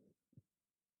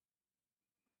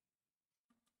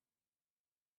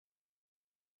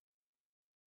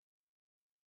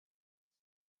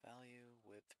 Value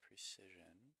width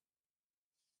precision.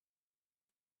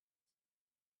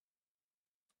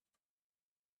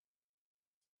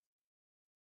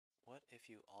 What if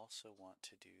you also want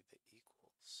to do the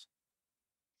equals?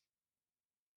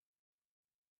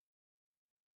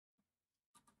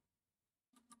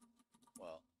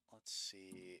 Well, let's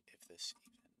see if this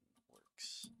even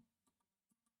works.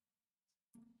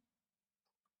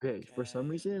 Okay, for some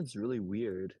Okay. reason it's really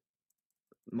weird.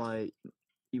 My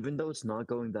Even though it's not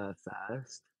going that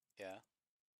fast, Yeah.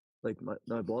 like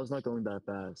my ball is not going that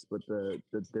fast, but the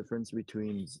difference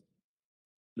between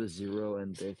the 0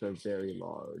 and this are very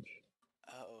large.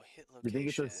 Oh, hit Do you think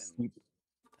it's a location. steep?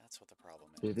 That's what the problem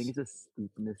Do you think is. it's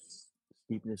a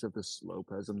steepness of the slope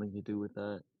has something to do with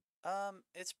that?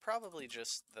 It's probably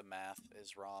just the math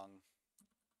is wrong.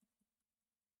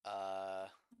 Uh,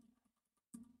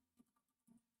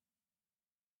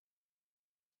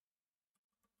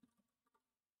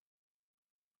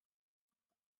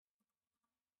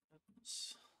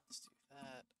 let's do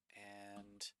that.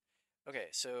 And okay,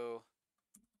 so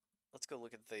let's go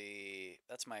look at the.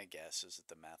 That's my guess is that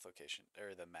the math location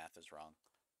or the math is wrong.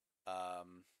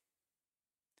 Um,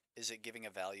 is it giving a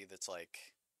value that's like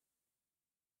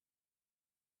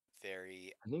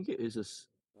very I think it is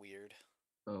weird?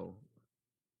 oh,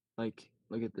 like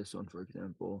look at this one for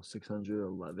example,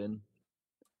 611.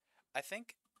 I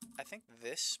think I think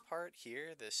this part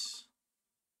here, this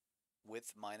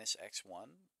width minus x1,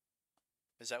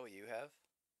 is that what you have?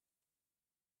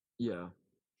 Yeah,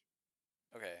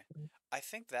 Okay. I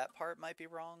think that part might be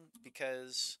wrong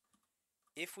because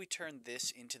if we turn this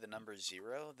into the number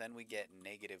 0, then we get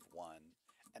 -1.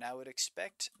 And I would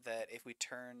expect that if we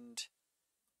turned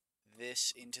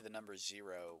this into the number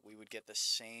 0, we would get the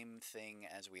same thing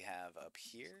as we have up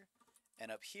here. And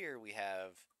up here we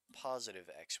have positive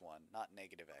x1, not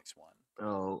negative x1.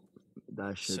 oh,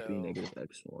 that should be So negative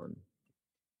x1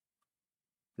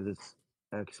 because it's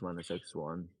x minus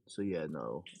x1. So yeah,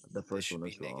 no, the this first should one be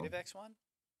is negative wrong. x1?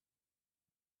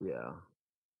 Yeah,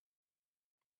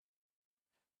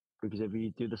 because if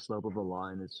you do the slope of a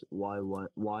line, it's y1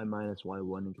 y minus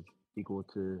y1 equal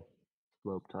to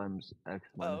slope times x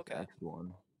Oh, minus okay.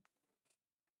 x1.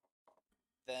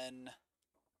 Then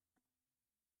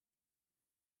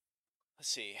let's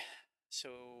see.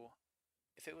 So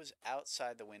if it was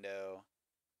outside the window,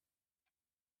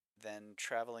 then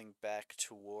traveling back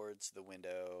towards the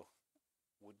window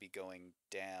would be going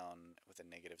down with a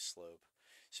negative slope.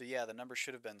 So yeah, the number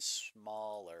should have been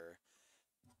smaller.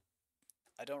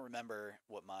 I don't remember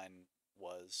what mine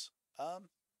was.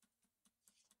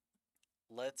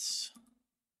 Let's.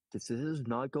 This is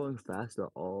not going fast at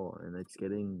all, and it's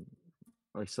getting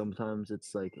like sometimes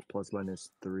it's like plus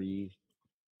minus 3,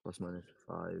 plus minus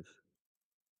 5.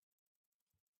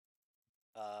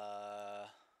 Uh,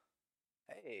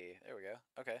 hey, there we go.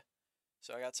 Okay,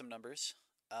 so I got some numbers.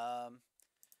 Um,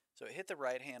 so it hit the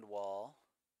right hand wall.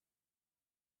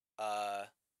 Uh,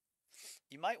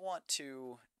 you might want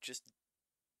to just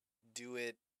do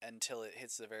it until it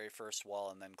hits the very first wall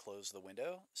and then close the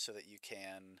window so that you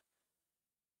can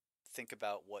think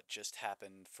about what just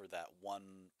happened for that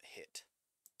one hit.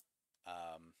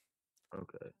 Um,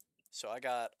 Okay. so I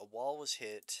got a wall was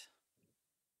hit,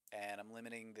 and I'm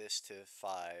limiting this to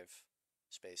 5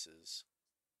 spaces.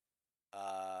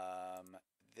 Um,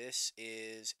 this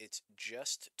is it's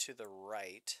just to the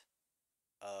right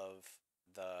of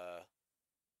the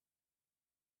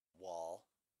wall,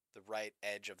 the right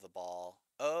edge of the ball.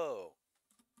 Oh,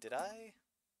 did I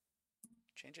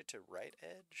change it to right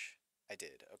edge? I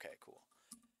did. Okay, cool.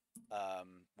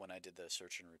 When I did the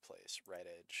search and replace, right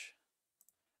edge.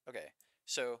 Okay,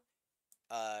 so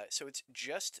so it's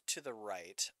just to the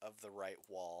right of the right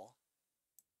wall,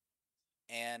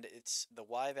 and it's the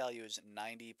y value is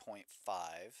 90.5.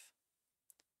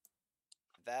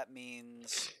 That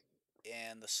means,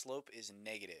 and the slope is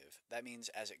negative. That means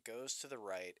as it goes to the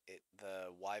right,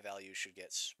 the y value should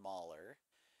get smaller.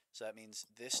 So that means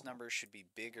this number should be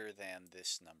bigger than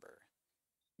this number,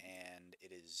 and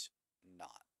it is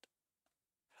not.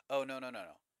 Oh, no, no, no,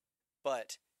 no.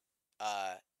 But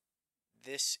uh,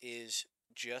 this is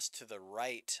just to the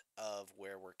right of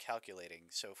where we're calculating.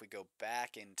 So if we go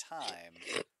back in time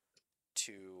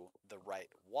to the right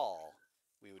wall,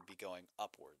 we would be going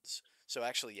upwards. So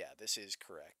actually, yeah, this is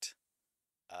correct.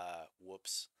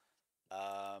 Whoops.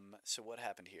 So what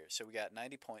happened here? So we got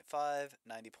 90.5,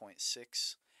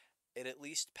 90.6. It at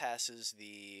least passes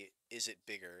the is it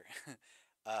bigger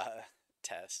uh,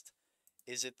 test.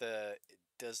 Is it the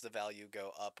does the value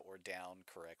go up or down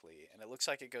correctly? And it looks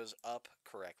like it goes up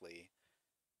correctly.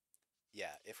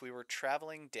 Yeah, if we were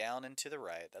traveling down and to the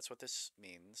right, that's what this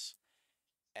means.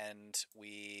 And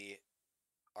we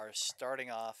are starting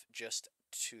off just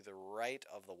to the right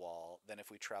of the wall, then if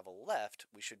we travel left,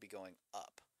 we should be going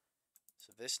up.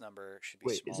 So this number should be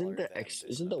Wait, smaller than this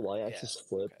isn't the number. Yeah, y-axis okay.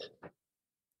 flipped?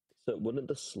 So wouldn't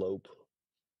the slope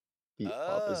be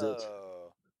opposite?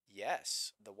 Oh,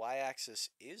 yes, the y-axis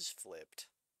is flipped.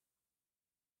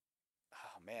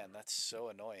 Oh man, that's so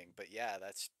annoying. But yeah,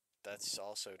 that's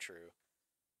also true.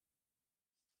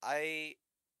 I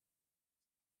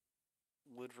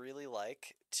would really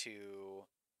like to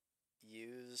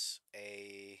use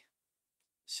a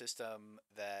system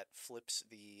that flips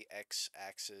the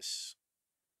x-axis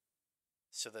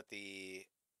so that the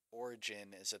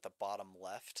origin is at the bottom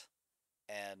left,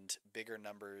 and bigger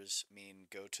numbers mean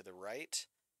go to the right,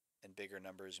 and bigger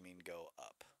numbers mean go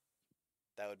up.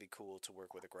 That would be cool to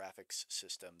work with a graphics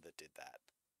system that did that.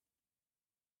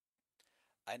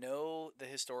 I know the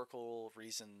historical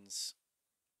reasons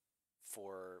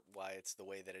for why it's the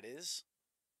way that it is,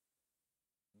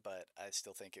 but I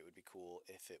still think it would be cool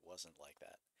if it wasn't like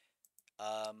that.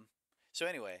 So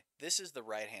anyway, this is the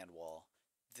right hand wall.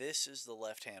 This is the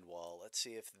left hand wall. Let's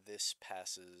see if this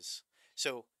passes.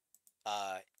 So,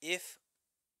 if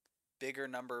bigger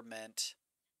number meant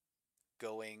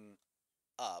going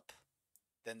up,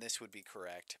 then this would be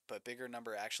correct. But bigger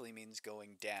number actually means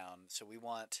going down. So we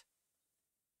want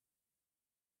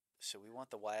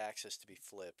the y-axis to be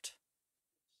flipped.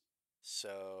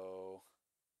 So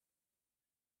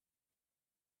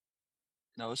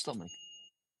No, it's still making.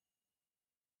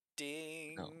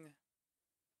 No. ding.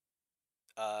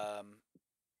 Um,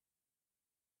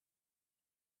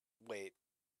 wait.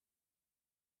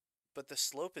 But the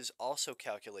slope is also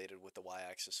calculated with the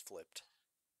y-axis flipped.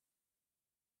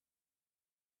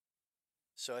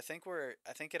 So I think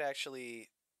it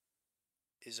actually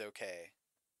is okay.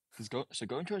 So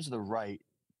going towards the right,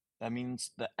 that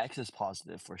means the x is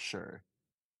positive for sure,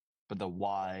 but the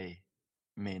y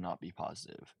may not be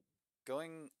positive.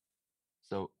 Going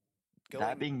So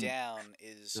that going being down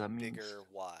so is that means bigger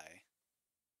y.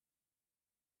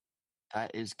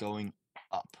 that is going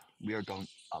up. We are going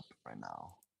up right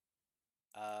now.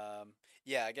 Um,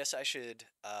 Yeah, I guess I should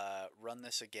run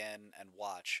this again and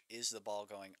watch. Is the ball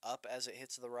going up as it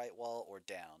hits the right wall or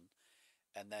down?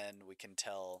 And then we can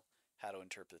tell how to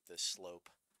interpret this slope,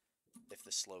 if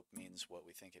the slope means what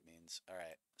we think it means. All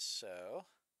right, so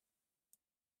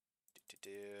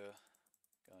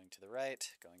going to the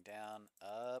right, going down,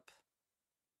 up,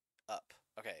 up.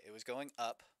 Okay, it was going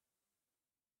up,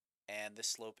 and this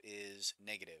slope is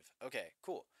negative. Okay,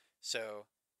 cool. So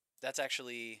that's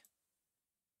actually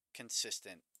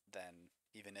consistent then,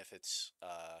 even if it's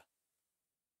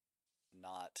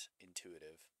not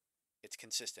intuitive. It's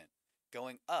consistent.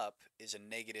 Going up is a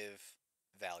negative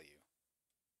value,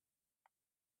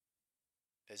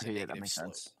 is a Okay, yeah, that negative makes slope,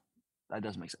 sense. That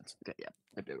does make sense. Okay, yeah.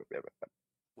 Yep, yep, yep, yep.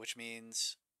 which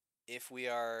means if we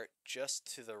are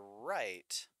just to the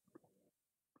right,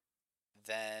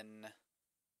 then,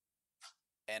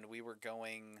 and we were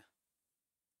going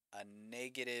a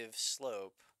negative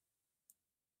slope,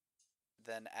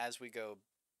 then as we go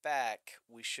back,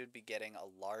 we should be getting a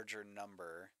larger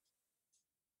number,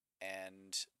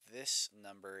 and this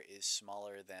number is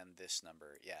smaller than this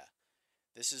number. Yeah,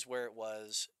 this is where it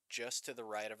was just to the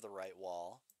right of the right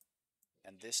wall,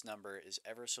 and this number is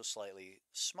ever so slightly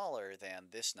smaller than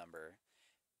this number,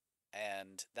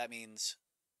 and that means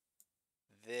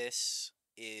this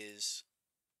is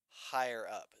higher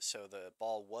up. So the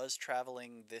ball was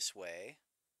traveling this way,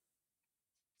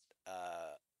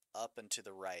 uh, up and to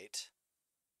the right,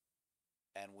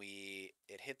 and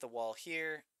it hit the wall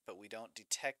here, but we don't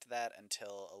detect that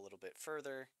until a little bit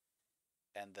further,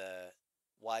 and the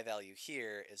y value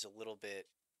here is a little bit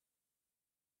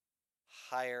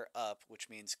higher up, which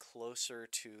means closer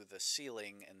to the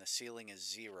ceiling, and the ceiling is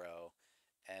 0,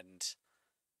 and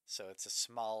so it's a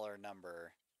smaller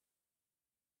number.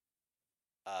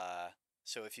 Uh,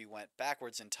 so if you went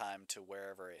backwards in time to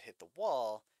wherever it hit the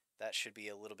wall, that should be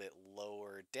a little bit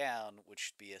lower down, which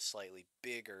should be a slightly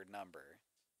bigger number.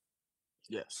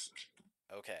 Yes.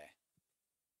 Okay.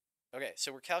 Okay,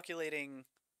 so we're calculating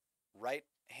right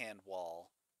hand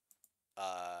wall.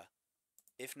 Uh,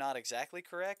 if not exactly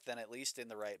correct, then at least in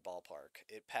the right ballpark.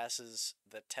 It passes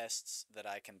the tests that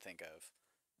I can think of,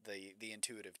 the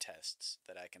intuitive tests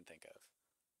that I can think of.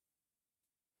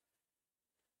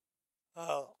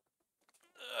 Oh.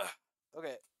 Ugh.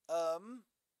 Okay. Um.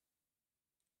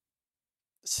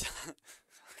 So,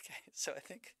 okay. So I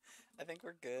think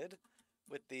we're good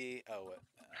with the. Oh, what?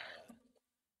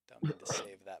 Don't mean to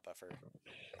save that buffer.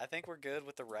 I think we're good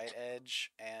with the right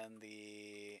edge and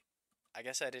the. I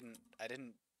guess I didn't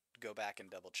go back and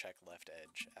double check left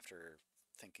edge after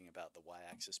thinking about the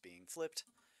y-axis being flipped.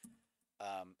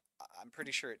 I'm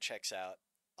pretty sure it checks out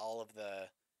all of the.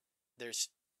 There's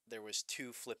there was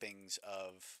two flippings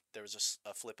of there was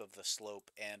a flip of the slope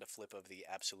and a flip of the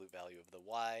absolute value of the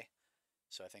y,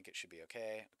 so I think it should be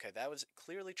okay. Okay, that was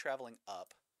clearly traveling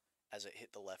up as it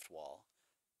hit the left wall,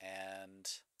 and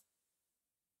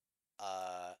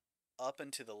uh, up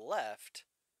and to the left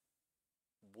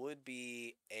would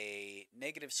be a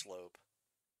negative slope,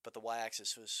 but the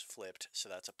y-axis was flipped, so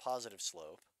that's a positive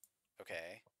slope.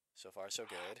 Okay, so far so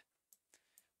good.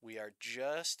 We are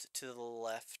just to the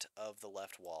left of the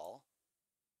left wall.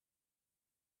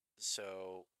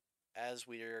 So as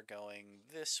we are going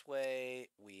this way,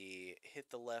 we hit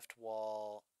the left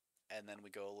wall, and then we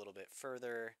go a little bit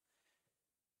further.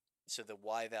 So the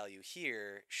y value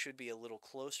here should be a little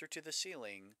closer to the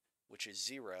ceiling, which is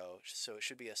 0, so it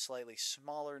should be a slightly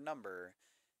smaller number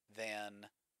than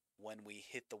when we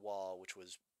hit the wall, which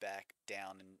was back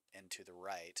down and to the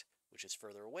right, which is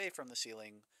further away from the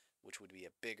ceiling, which would be a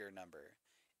bigger number.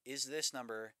 Is this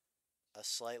number a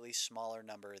slightly smaller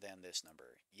number than this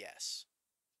number? Yes.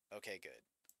 Okay, good.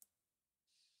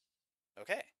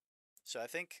 Okay. So I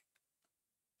think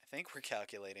we're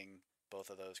calculating both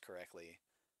of those correctly.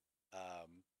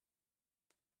 Um,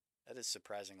 that is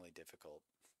surprisingly difficult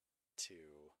to,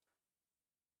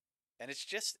 and it's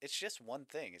just one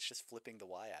thing. It's just flipping the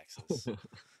y-axis.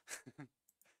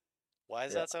 Why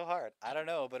is Yeah. that so hard? I don't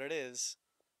know, but it is.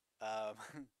 Um,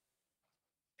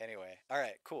 anyway, all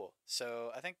right, cool.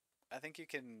 So I think you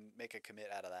can make a commit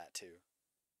out of that too,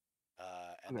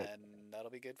 and Okay. then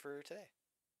that'll be good for today.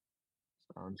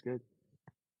 Sounds good.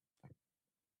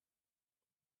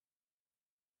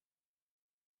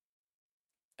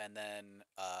 And then,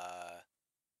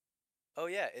 oh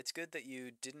yeah, it's good that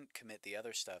you didn't commit the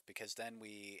other stuff because then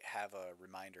we have a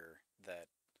reminder that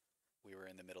we were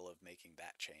in the middle of making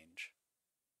that change.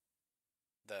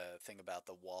 The thing about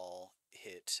the wall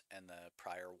hit and the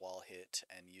prior wall hit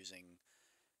and using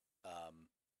um,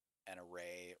 an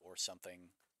array or something,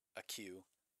 a queue,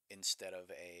 instead of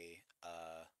a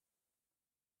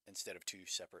instead of two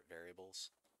separate variables.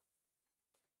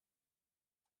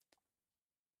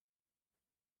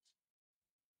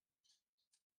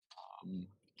 Um,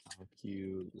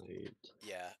 calculate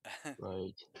Yeah,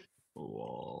 right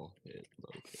wall hit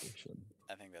location.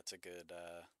 I think that's a good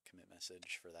commit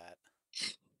message for that.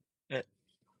 Eh,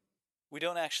 We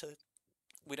don't actually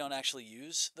we don't actually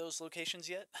use those locations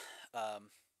yet. Um,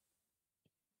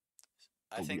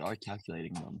 I but we are think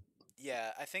calculating them.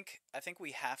 yeah, I think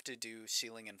we have to do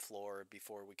ceiling and floor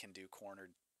before we can do corner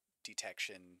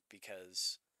detection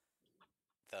because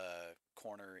the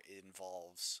corner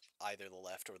involves either the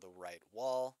left or the right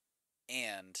wall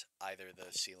and either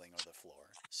the ceiling or the floor.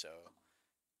 So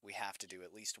we have to do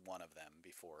at least one of them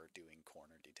before doing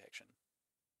corner detection,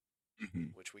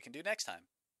 Mhm. which we can do next time.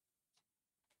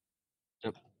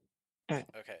 Yep. Eh.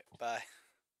 Okay, bye.